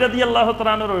আলী রাদিয়াল্লাহু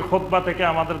তাআলা আনহুর ওই খুতবা থেকে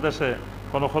আমাদের দেশে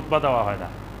কোনো খুতবা দেওয়া হয় না।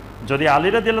 যদি আলী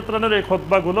রাদিয়াল্লাহু তাআলা আনহুর এই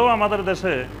খুতবাগুলোও আমাদের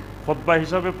দেশে খুতবা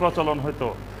হিসাবে প্রচলন হইতো,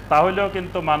 তাহলেও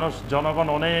কিন্তু মানুষ, জনগণ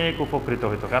অনেক উপকৃত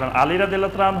হইতো। কারণ আলী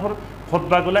রাদিয়াল্লাহু তাআলা আনহুর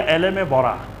খুতবাগুলো এলেমে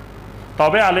ভরা।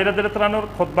 তবে আলী রাদিয়াল্লাহু তাআলা আনহুর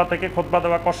খুতবা থেকে খুতবা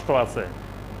দেওয়া কষ্ট আছে।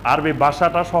 আরবি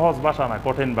ভাষাটা সহজ ভাষা না,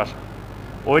 কঠিন ভাষা,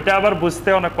 ওইটা আবার বুঝতে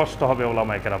অনেক কষ্ট হবে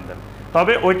ওলামায়ে কেরামদের।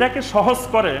 তবে ওইটাকে সহজ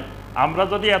করে আমরা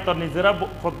যদি এত নিজেরা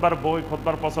খুতবার বই,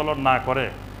 খুতবার প্রচলন না করে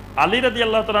আলী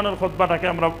রাদিয়াল্লাহু তাআলা আনহুর খুতবাটাকে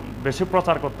আমরা বেশি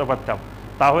প্রচার করতে পারতাম,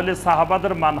 তাহলে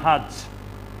সাহাবাদের মানহাজ,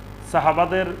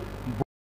 সাহাবাদের